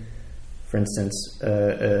producing, for instance,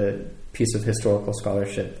 a piece of historical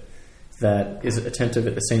scholarship that is attentive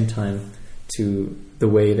at the same time to the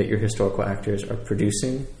way that your historical actors are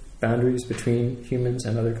producing boundaries between humans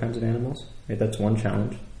and other kinds of animals, Right? That's one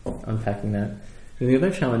challenge, unpacking that. And the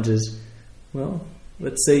other challenge is, well,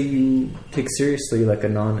 let's say you take seriously like a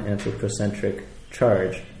non-anthropocentric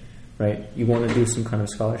charge, right? You want to do some kind of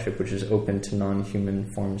scholarship which is open to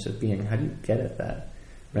non-human forms of being. How do you get at that,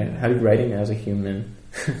 right? How do you writing as a human,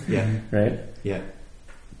 right? Yeah.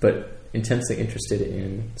 But intensely interested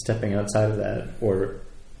in stepping outside of that or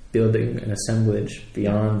building an assemblage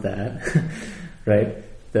beyond that, right?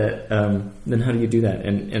 That then how do you do that?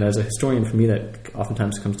 And as a historian, for me, that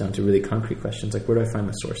oftentimes comes down to really concrete questions like, where do I find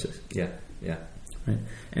my sources? Yeah. Right.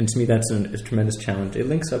 And to me, that's a tremendous challenge. It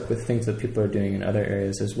links up with things that people are doing in other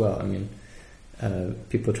areas as well. I mean,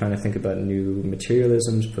 people trying to think about new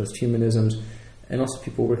materialisms, post-humanisms, and also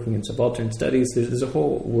people working in subaltern studies. There's a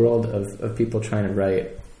whole world of people trying to write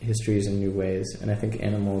histories in new ways. And I think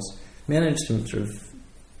Animals manage to sort of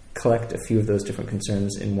collect a few of those different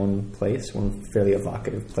concerns in one place, one fairly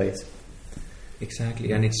evocative place.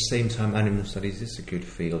 Exactly, and at the same time, animal studies is a good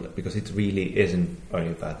field because it really isn't only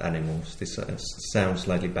about animals. This sounds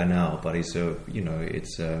slightly banal, but it's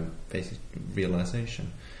a basic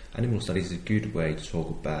realization. Animal studies is a good way to talk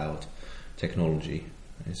about technology.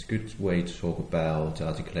 It's a good way to talk about the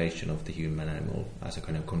articulation of the human-animal as a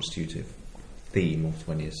kind of constitutive theme of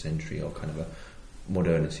the 20th century, or kind of a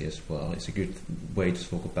modernity as well. It's a good way to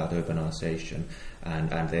talk about urbanization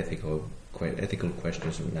and the ethical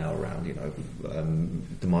questions now around,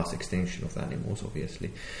 the mass extinction of animals,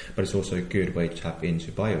 obviously. But it's also a good way to tap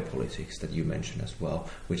into biopolitics that you mentioned as well,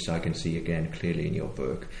 which I can see again clearly in your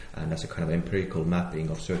book, and as a kind of empirical mapping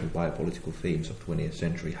of certain biopolitical themes of the 20th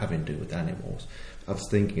century having to do with animals. I was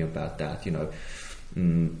thinking about that,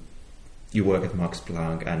 you work at Max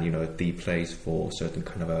Planck, and the place for certain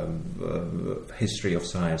kind of history of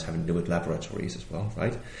science having to do with laboratories as well,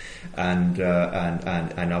 right? And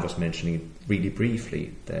I was mentioning really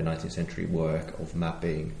briefly the 19th century work of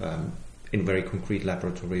mapping in very concrete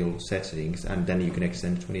laboratorial settings, and then you can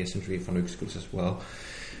extend the 20th century von Uxküll as well,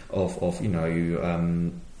 of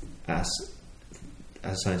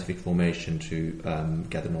as scientific formation to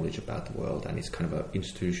gather knowledge about the world, and it's kind of an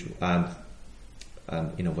institutional.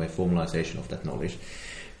 In a way, formalization of that knowledge.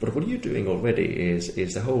 But what you're doing already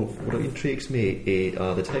is the whole. What intrigues me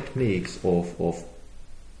are the techniques of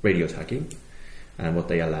radio tagging, and what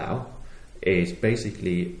they allow is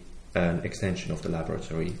basically an extension of the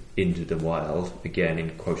laboratory into the wild, again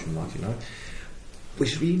in quotation marks,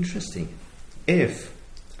 which is really interesting. If,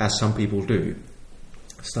 as some people do,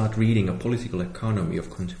 start reading a political economy of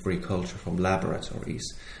contemporary culture from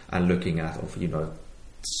laboratories and looking at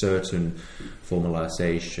certain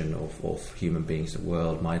formalization of human beings in the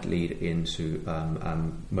world might lead into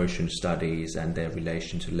motion studies and their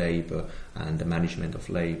relation to labor and the management of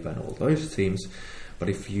labor and all those themes. But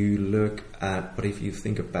if you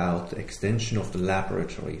think about the extension of the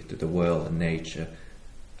laboratory to the world and nature,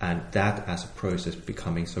 and that as a process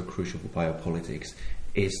becoming so crucial for biopolitics,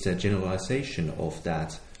 is the generalization of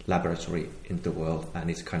that laboratory in the world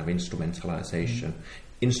and its kind of instrumentalization.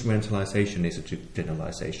 Instrumentalization is a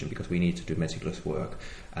generalization because we need to do meticulous work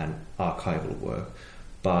and archival work,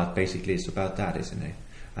 but basically it's about that, isn't it?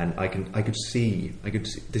 And I could see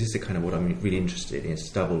this is the kind of what I'm really interested in, is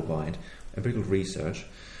double-blind empirical research,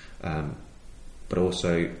 but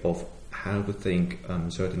also of how to think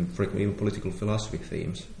certain, for example, even political philosophy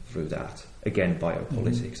themes through that. Again,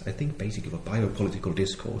 biopolitics. I think basically a biopolitical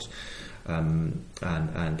discourse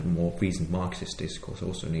and more recent Marxist discourse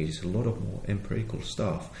also needs a lot of more empirical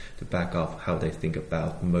stuff to back up how they think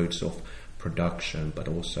about modes of production, but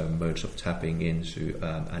also modes of tapping into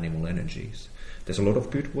animal energies. There's a lot of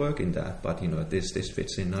good work in that, but this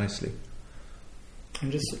fits in nicely.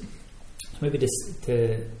 And just maybe just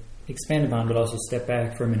to expand upon, but also step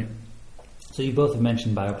back for a minute. So you both have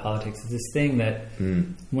mentioned biopolitics. It's this thing that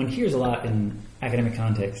one hears a lot in academic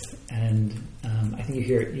context, and I think you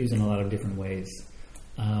hear it used in a lot of different ways.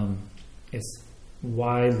 It's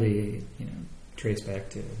widely traced back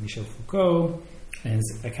to Michel Foucault and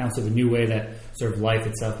his accounts of a new way that sort of life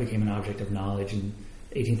itself became an object of knowledge in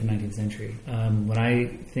the 18th and 19th century. When I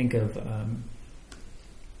think of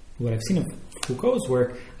what I've seen of Foucault's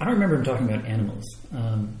work, I don't remember him talking about animals.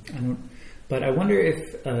 But I wonder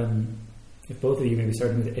if both of you, maybe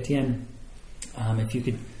starting with Etienne, if you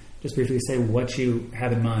could just briefly say what you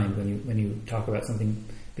have in mind when you talk about something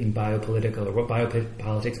being biopolitical, or what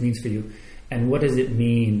biopolitics means for you, and what does it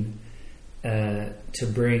mean to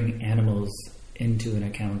bring animals into an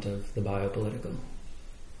account of the biopolitical?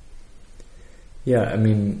 Yeah, I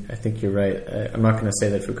mean, I think you're right. I'm not going to say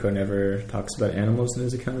that Foucault never talks about animals in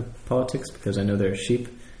his account of politics, because I know there are sheep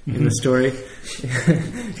in the story.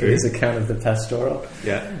 His account of the pastoral.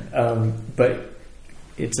 Yeah. But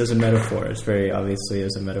it's as a metaphor. It's very obviously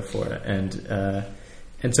as a metaphor, and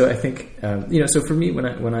so I think So for me,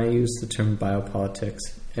 when I use the term biopolitics,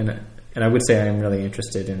 and I would say I am really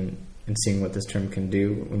interested in seeing what this term can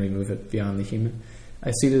do when we move it beyond the human.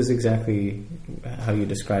 I see it as exactly how you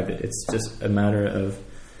described it. It's just a matter of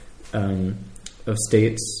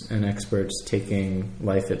states and experts taking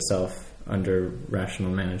life itself under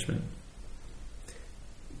rational management.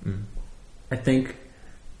 I think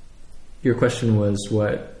your question was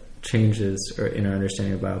what changes in our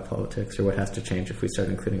understanding of biopolitics, or what has to change if we start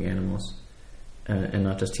including animals and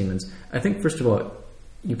not just humans. I think, first of all,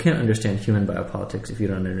 you can't understand human biopolitics if you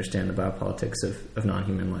don't understand the biopolitics of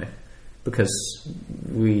non-human life, because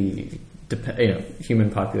human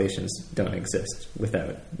populations don't exist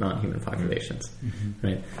without non-human populations,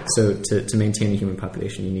 right? So to maintain a human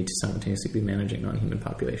population, you need to simultaneously be managing non-human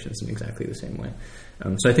populations in exactly the same way.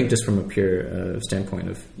 So I think just from a pure standpoint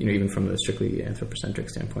of, even from a strictly anthropocentric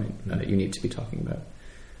standpoint, you need to be talking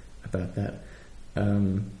about that.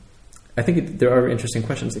 I think there are interesting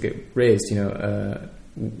questions that get raised. A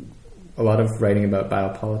lot of writing about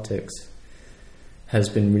biopolitics has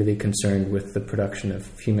been really concerned with the production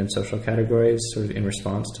of human social categories sort of in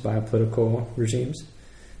response to biopolitical regimes.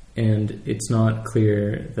 And it's not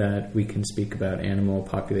clear that we can speak about animal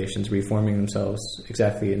populations reforming themselves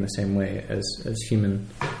exactly in the same way as human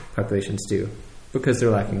populations do, because they're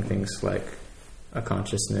lacking things like a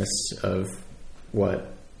consciousness of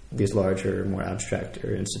what these larger, more abstract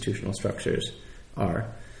or institutional structures are.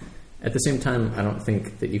 At the same time, I don't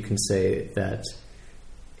think that you can say that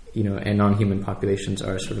and non-human populations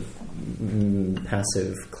are sort of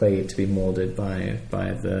passive clay to be molded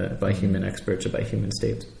by human experts or by human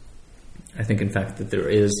states. I think, in fact, that there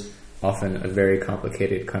is often a very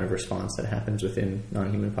complicated kind of response that happens within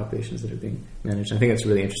non-human populations that are being managed. I think it's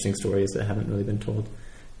really interesting stories that haven't really been told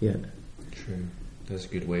yet. True. That's a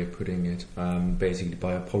good way of putting it. Basically,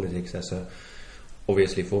 biopolitics as a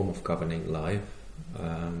obviously form of governing life,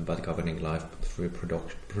 but governing life through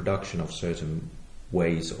production of certain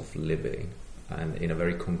ways of living, and in a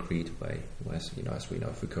very concrete way. As we know,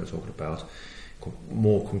 Foucault talked about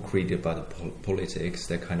more concrete about politics,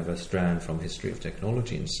 they're kind of a strand from history of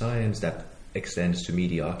technology and science that extends to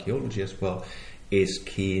media archaeology as well, is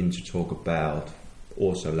keen to talk about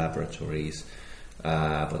also laboratories,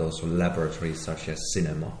 but also laboratories such as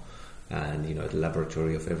cinema, and the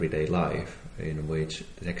laboratory of everyday life, in which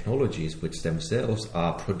technologies, which themselves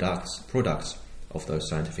are products of those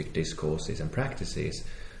scientific discourses and practices,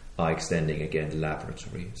 are extending again the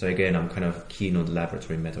laboratory. So again, I'm kind of keen on the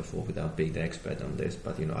laboratory metaphor without being the expert on this,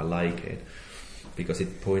 but I like it because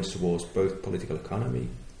it points towards both political economy,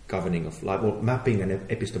 governing of life, or mapping an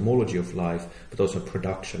epistemology of life, but also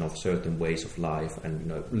production of certain ways of life,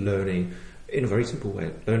 and learning in a very simple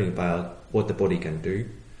way, learning about what the body can do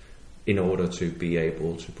in order to be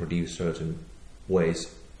able to produce certain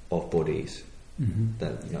ways of bodies.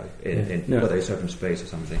 That in whether a certain space or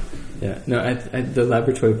something. Yeah, no, the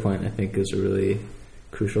laboratory point I think is a really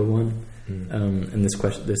crucial one, and this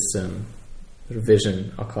question, this sort of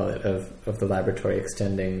vision, I'll call it, of the laboratory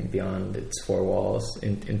extending beyond its four walls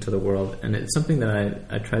into the world, and it's something that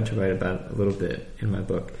I tried to write about a little bit in my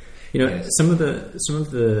book. Yes. Some of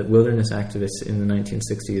the wilderness activists in the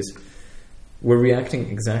 1960s were reacting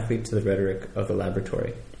exactly to the rhetoric of the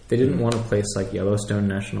laboratory. They didn't want a place like Yellowstone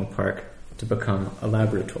National Park to become a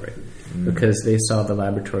laboratory, because they saw the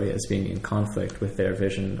laboratory as being in conflict with their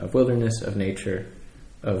vision of wilderness, of nature,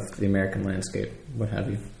 of the American landscape, what have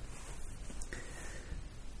you.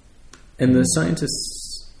 And the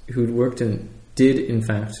scientists who'd worked did in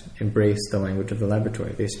fact embrace the language of the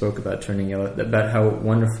laboratory. They spoke about about how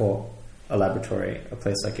wonderful a laboratory, a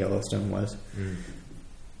place like Yellowstone, was.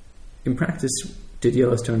 In practice, did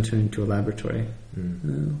Yellowstone turn into a laboratory?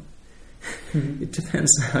 No. It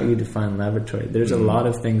depends on how you define laboratory. There's a lot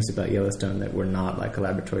of things about Yellowstone that were not like a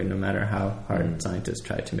laboratory, no matter how hard scientists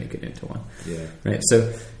tried to make it into one. Yeah. Right.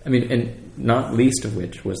 So, and not least of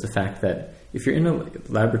which was the fact that if you're in a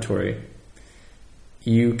laboratory,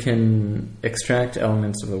 you can extract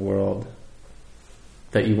elements of the world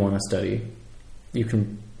that you want to study. You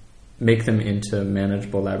can make them into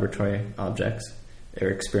manageable laboratory objects or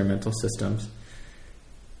experimental systems,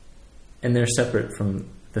 and they're separate from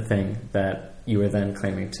the thing that you are then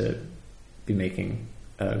claiming to be making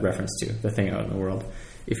a reference to, the thing out in the world.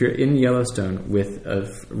 If you're in Yellowstone with a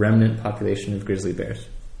remnant population of grizzly bears,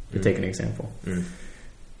 to take an example,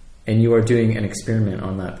 and you are doing an experiment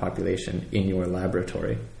on that population in your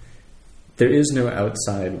laboratory, there is no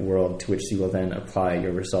outside world to which you will then apply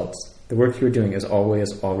your results. The work you're doing is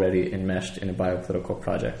always already enmeshed in a biopolitical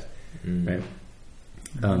project, right?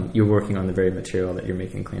 you're working on the very material that you're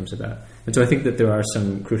making claims about. And so I think that there are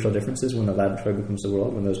some crucial differences when the laboratory becomes the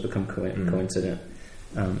world, when those become coincident.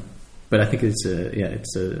 But I think it's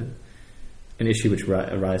an issue which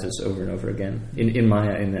arises over and over again. In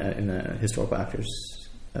Maya, in the historical actors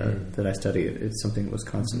that I study, it's something that was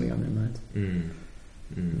constantly on their minds.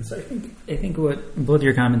 So I think what both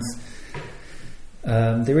your comments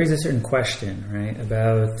they raise a certain question, right,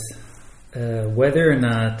 about whether or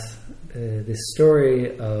not this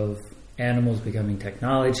story of animals becoming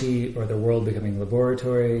technology or the world becoming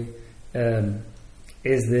laboratory,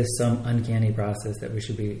 is this some uncanny process that we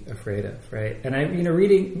should be afraid of, right? And I,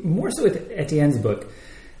 reading more so with Etienne's book,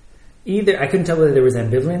 I couldn't tell whether there was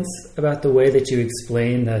ambivalence about the way that you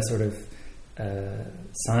explain the sort of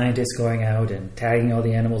scientists going out and tagging all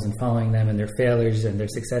the animals and following them and their failures and their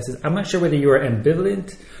successes. I'm not sure whether you were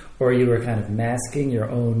ambivalent or you were kind of masking your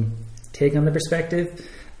own take on the perspective.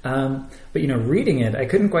 But reading it, I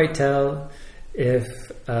couldn't quite tell if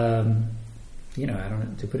I don't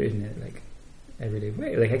know, to put it in a like everyday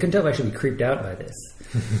way. Like I couldn't tell if I should be creeped out by this.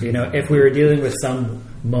 If we were dealing with some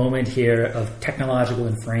moment here of technological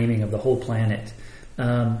enframing of the whole planet,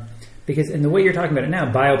 because in the way you're talking about it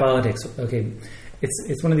now, biopolitics. Okay,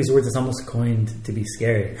 it's one of these words that's almost coined to be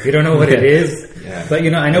scary. You don't know what it is, but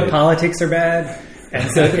I know politics are bad. And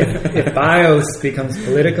so if bios becomes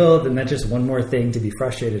political, then that's just one more thing to be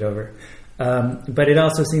frustrated over. But it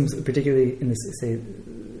also seems, particularly in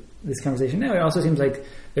this conversation now, it also seems like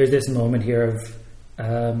there's this moment here of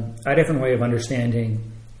a different way of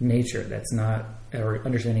understanding nature that's not, or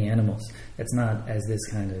understanding animals, that's not as this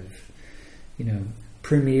kind of,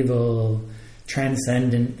 primeval,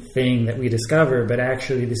 transcendent thing that we discover, but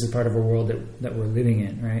actually this is part of a world that we're living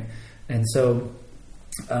in, right? And so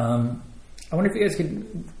I wonder if you guys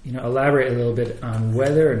could, elaborate a little bit on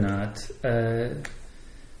whether or not,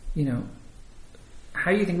 how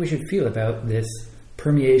you think we should feel about this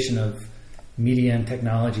permeation of media and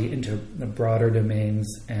technology into the broader domains,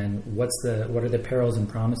 and what are the perils and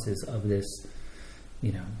promises of this,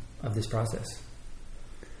 of this process?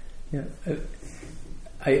 Yeah,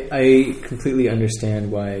 I completely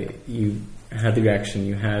understand why you had the reaction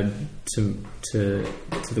you had to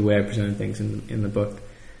the way I presented things in the book.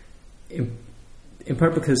 In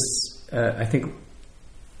part because I think,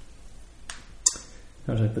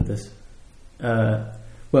 how did I put this?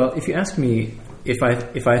 Well, if you ask me if I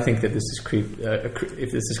think that this is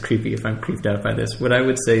if this is creepy, if I'm creeped out by this, what I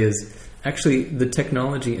would say is actually the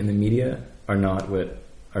technology and the media are not what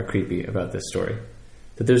are creepy about this story.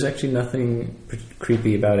 That there's actually nothing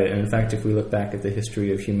creepy about it, and in fact, if we look back at the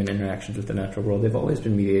history of human interactions with the natural world, they've always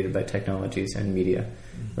been mediated by technologies and media,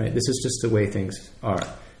 right? This is just the way things are.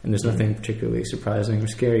 And there's nothing particularly surprising or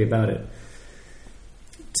scary about it.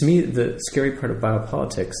 To me, the scary part of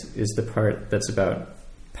biopolitics is the part that's about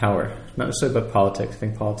power. Not necessarily about politics. I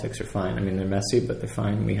think politics are fine. I mean, they're messy, but they're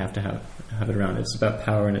fine. We have to have it around. It's about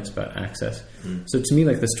power and it's about access. So to me,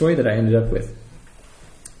 like the story that I ended up with,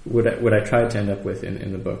 what I tried to end up with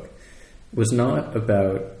in the book, was not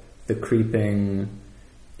about the creeping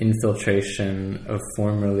infiltration of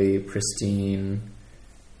formerly pristine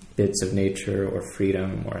bits of nature or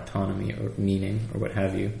freedom or autonomy or meaning or what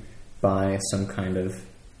have you by some kind of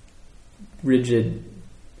rigid,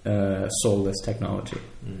 soulless technology.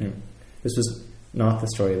 This was not the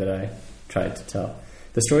story that I tried to tell.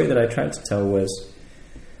 The story that I tried to tell was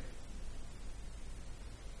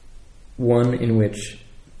one in which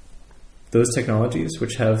those technologies,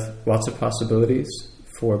 which have lots of possibilities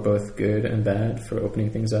for both good and bad, for opening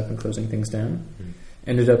things up and closing things down,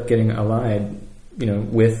 ended up getting allied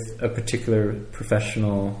with a particular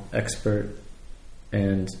professional, expert,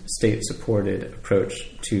 and state-supported approach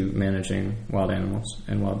to managing wild animals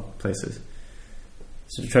and wild places.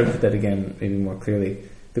 So to try to put that again, maybe more clearly,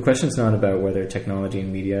 the question is not about whether technology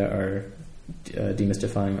and media are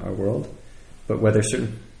demystifying our world, but whether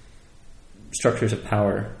certain structures of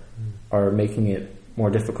power are making it more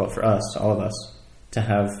difficult for us, all of us, to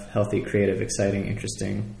have healthy, creative, exciting,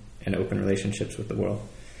 interesting, and open relationships with the world.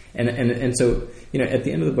 And so, at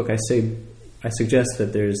the end of the book, I suggest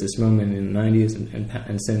that there's this moment in the 90s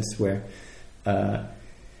and since where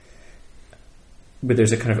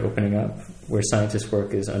there's a kind of opening up where scientists'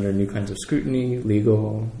 work is under new kinds of scrutiny,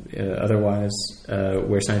 legal, otherwise,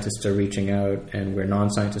 where scientists are reaching out and where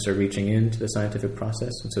non-scientists are reaching into the scientific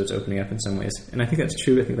process, and so it's opening up in some ways. And I think that's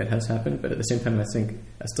true. I think that has happened, but at the same time, I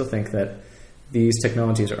still think that these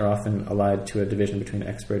technologies are often allied to a division between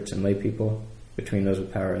experts and lay people, between those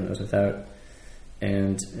with power and those without,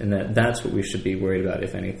 and that's what we should be worried about,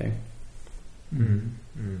 if anything.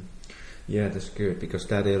 Yeah, that's good, because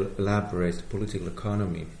that elaborates the political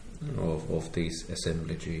economy of these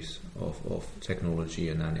assemblages of technology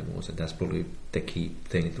and animals, and that's probably the key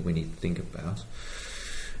thing that we need to think about.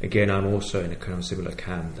 Again, I'm also in a kind of similar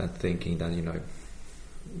camp, that thinking that, you know,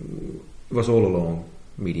 it was all along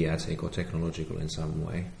mediatic or technological in some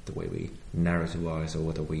way, the way we narrativize or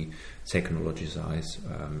whether we technologicize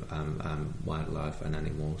wildlife and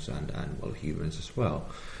animals and well, humans as well.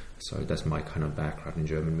 So that's my kind of background in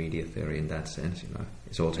German media theory in that sense, you know.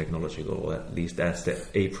 It's all technological, or at least that's the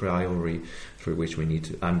a priori through which we need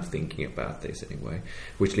to, I'm thinking about this anyway,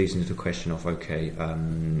 which leads into the question of, okay,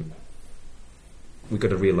 we've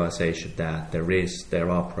got a realization that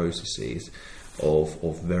there are processes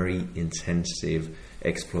of very intensive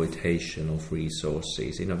exploitation of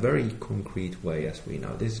resources in a very concrete way, as we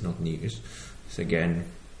know. This is not news. It's again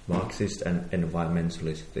Marxist and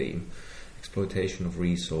environmentalist theme. Exploitation of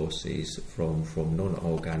resources from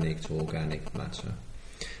non-organic to organic matter,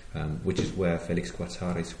 which is where Felix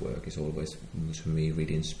Guattari's work is always, to me,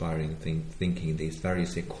 really inspiring, thinking these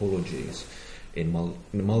various ecologies in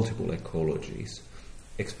multiple ecologies,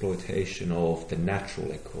 exploitation of the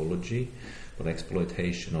natural ecology, but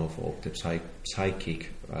exploitation of the psychic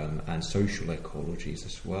and social ecologies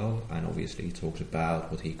as well. And obviously he talks about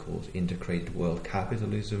what he calls integrated world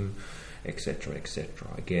capitalism, etc., etc.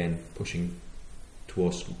 Again, pushing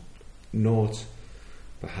towards not,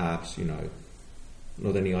 perhaps, you know,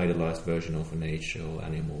 not any idealized version of nature or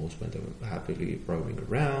animals when they're happily roaming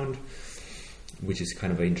around, which is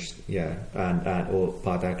kind of interesting, yeah, or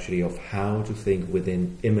part actually of how to think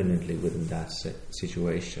immanently within that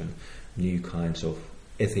situation, new kinds of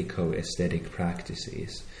ethico-aesthetic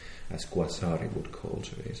practices, as Guattari would call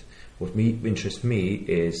to it. What interests me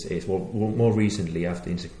is well, more recently after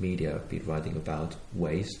Insect Media, I've been writing about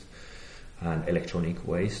waste and electronic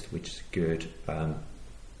waste, which is good,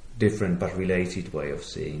 different but related way of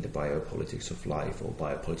seeing the biopolitics of life or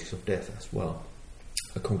biopolitics of death as well.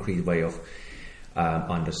 A concrete way of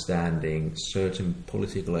understanding certain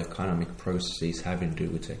political economic processes having to do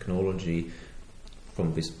with technology,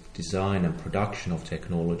 from this design and production of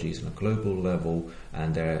technologies on a global level,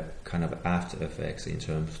 and their kind of after effects in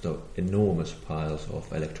terms of the enormous piles of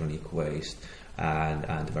electronic waste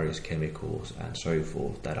and various chemicals and so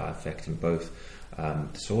forth that are affecting both the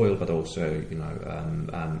soil, but also, you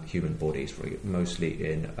know, human bodies,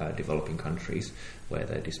 mostly in developing countries where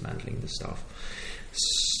they're dismantling the stuff.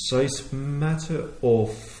 So it's a matter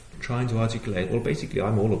of trying to articulate. Well, basically,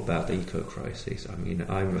 I'm all about the eco-crisis. I mean,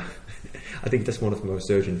 I think that's one of the most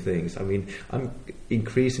urgent things. I mean, I'm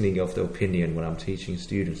increasingly of the opinion when I'm teaching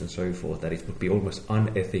students and so forth that it would be almost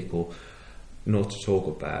unethical not to talk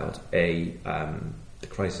about the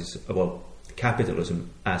crisis, well,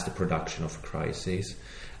 capitalism as the production of a crisis,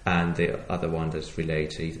 and the other one that's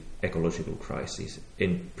related, ecological crisis,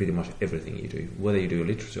 in pretty much everything you do. Whether you do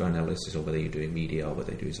literature analysis or whether you're doing media or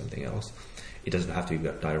whether you're doing something else, it doesn't have to be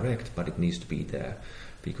direct, but it needs to be there,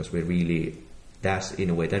 because we're really, that's in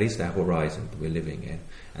a way, that is the horizon that we're living in,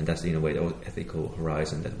 and that's in a way the ethical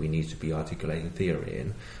horizon that we need to be articulating theory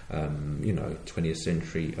in. 20th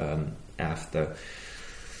century, after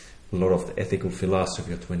a lot of the ethical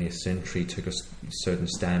philosophy of 20th century took a certain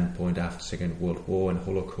standpoint after Second World War and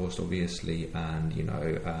Holocaust, obviously, and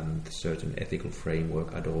the certain ethical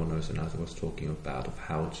framework Adorno's and others was talking about of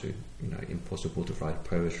how to, impossible to write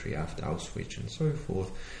poetry after Auschwitz and so forth.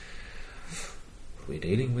 We're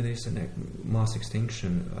dealing with this and mass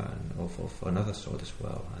extinction of another sort as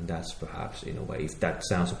well, and that's perhaps, in a way, if that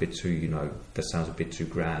sounds a bit too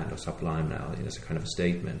grand or sublime now, as a kind of a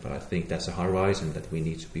statement, but I think that's a horizon that we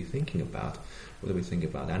need to be thinking about, whether we think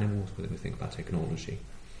about animals, whether we think about technology,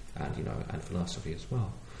 and philosophy as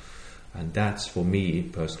well. And that's, for me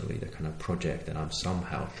personally, the kind of project that I'm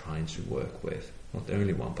somehow trying to work with. Not the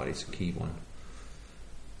only one, but it's a key one.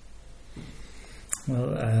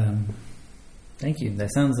 Well, thank you.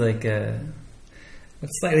 That sounds like a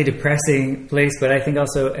slightly depressing place, but I think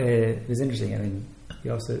also it was interesting. I mean,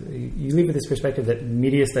 you leave with this perspective that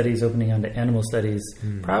media studies opening onto animal studies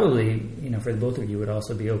probably, for the both of you, would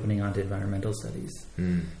also be opening onto environmental studies.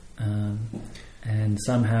 And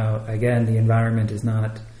somehow, again, the environment is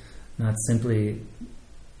not simply,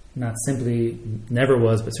 never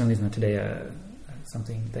was, but certainly is not today,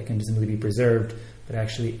 something that can simply be preserved, but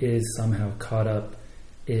actually is somehow caught up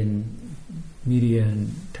in media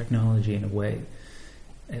and technology in a way.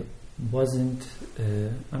 It wasn't, I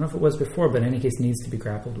don't know if it was before, but in any case needs to be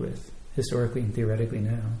grappled with historically and theoretically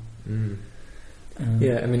now.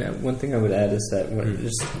 One thing I would add is that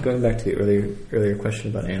just going back to the earlier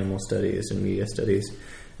question about animal studies and media studies,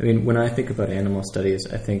 I mean, when I think about animal studies,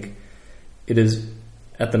 I think it is,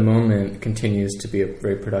 at the moment, continues to be a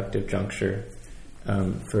very productive juncture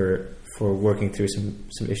for working through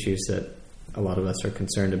some issues that a lot of us are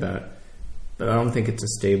concerned about. But I don't think it's a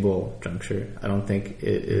stable juncture. I don't think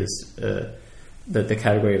it is that the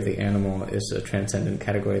category of the animal is a transcendent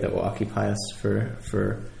category that will occupy us for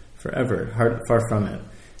forever. Far from it.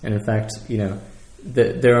 And in fact,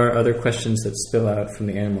 there are other questions that spill out from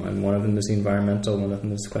the animal, and one of them is the environmental, one of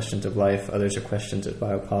them is questions of life, others are questions of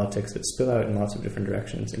biopolitics that spill out in lots of different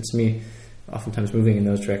directions. And to me, oftentimes moving in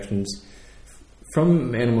those directions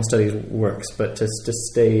from animal studies works, but to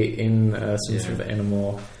stay in some sort of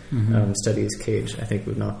animal studies cage, I think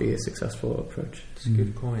would not be a successful approach. That's a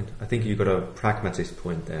good point. I think you got a pragmatist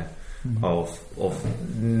point there of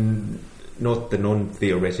not the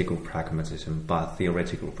non-theoretical pragmatism, but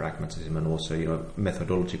theoretical pragmatism, and also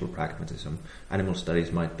methodological pragmatism. Animal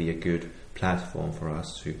studies might be a good platform for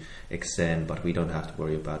us to extend, but we don't have to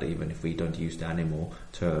worry about it even if we don't use the animal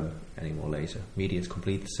term anymore later. Media is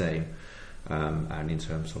completely the same. And in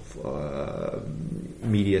terms of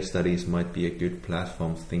media studies might be a good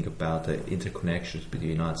platform to think about the interconnections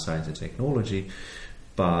between art, science and technology,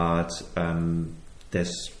 but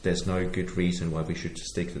there's no good reason why we should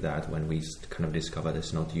stick to that when we kind of discover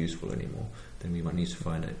it's not useful anymore. Then we might need to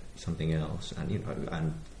find something else,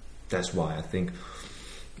 and that's why I think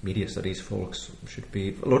media studies folks should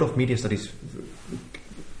be a lot of media studies.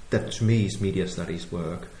 That to me is media studies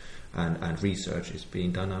work. And research is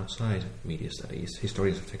being done outside media studies,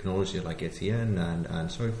 historians of technology like Etienne and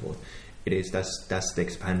so forth. That's the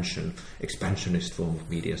expansionist form of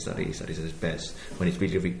media studies that is at its best when it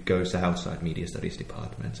really goes outside media studies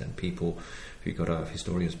departments and people who got a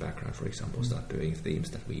historian's background, for example, start doing themes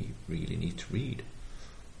that we really need to read.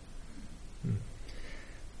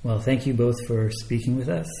 Well, thank you both for speaking with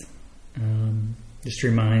us. Just to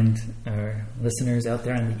remind our listeners out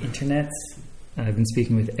there on the internet, I've been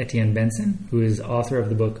speaking with Etienne Benson, who is author of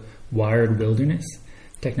the book Wired Wilderness,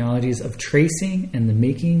 Technologies of Tracing and the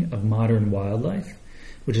Making of Modern Wildlife,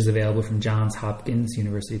 which is available from Johns Hopkins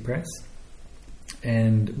University Press.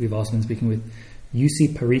 And we've also been speaking with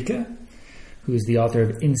Jussi Parikka, who is the author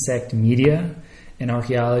of Insect Media, an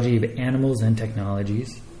Archaeology of Animals and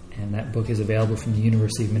Technologies. And that book is available from the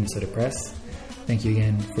University of Minnesota Press. Thank you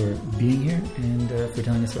again for being here and for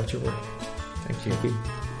telling us about your work. Thank you.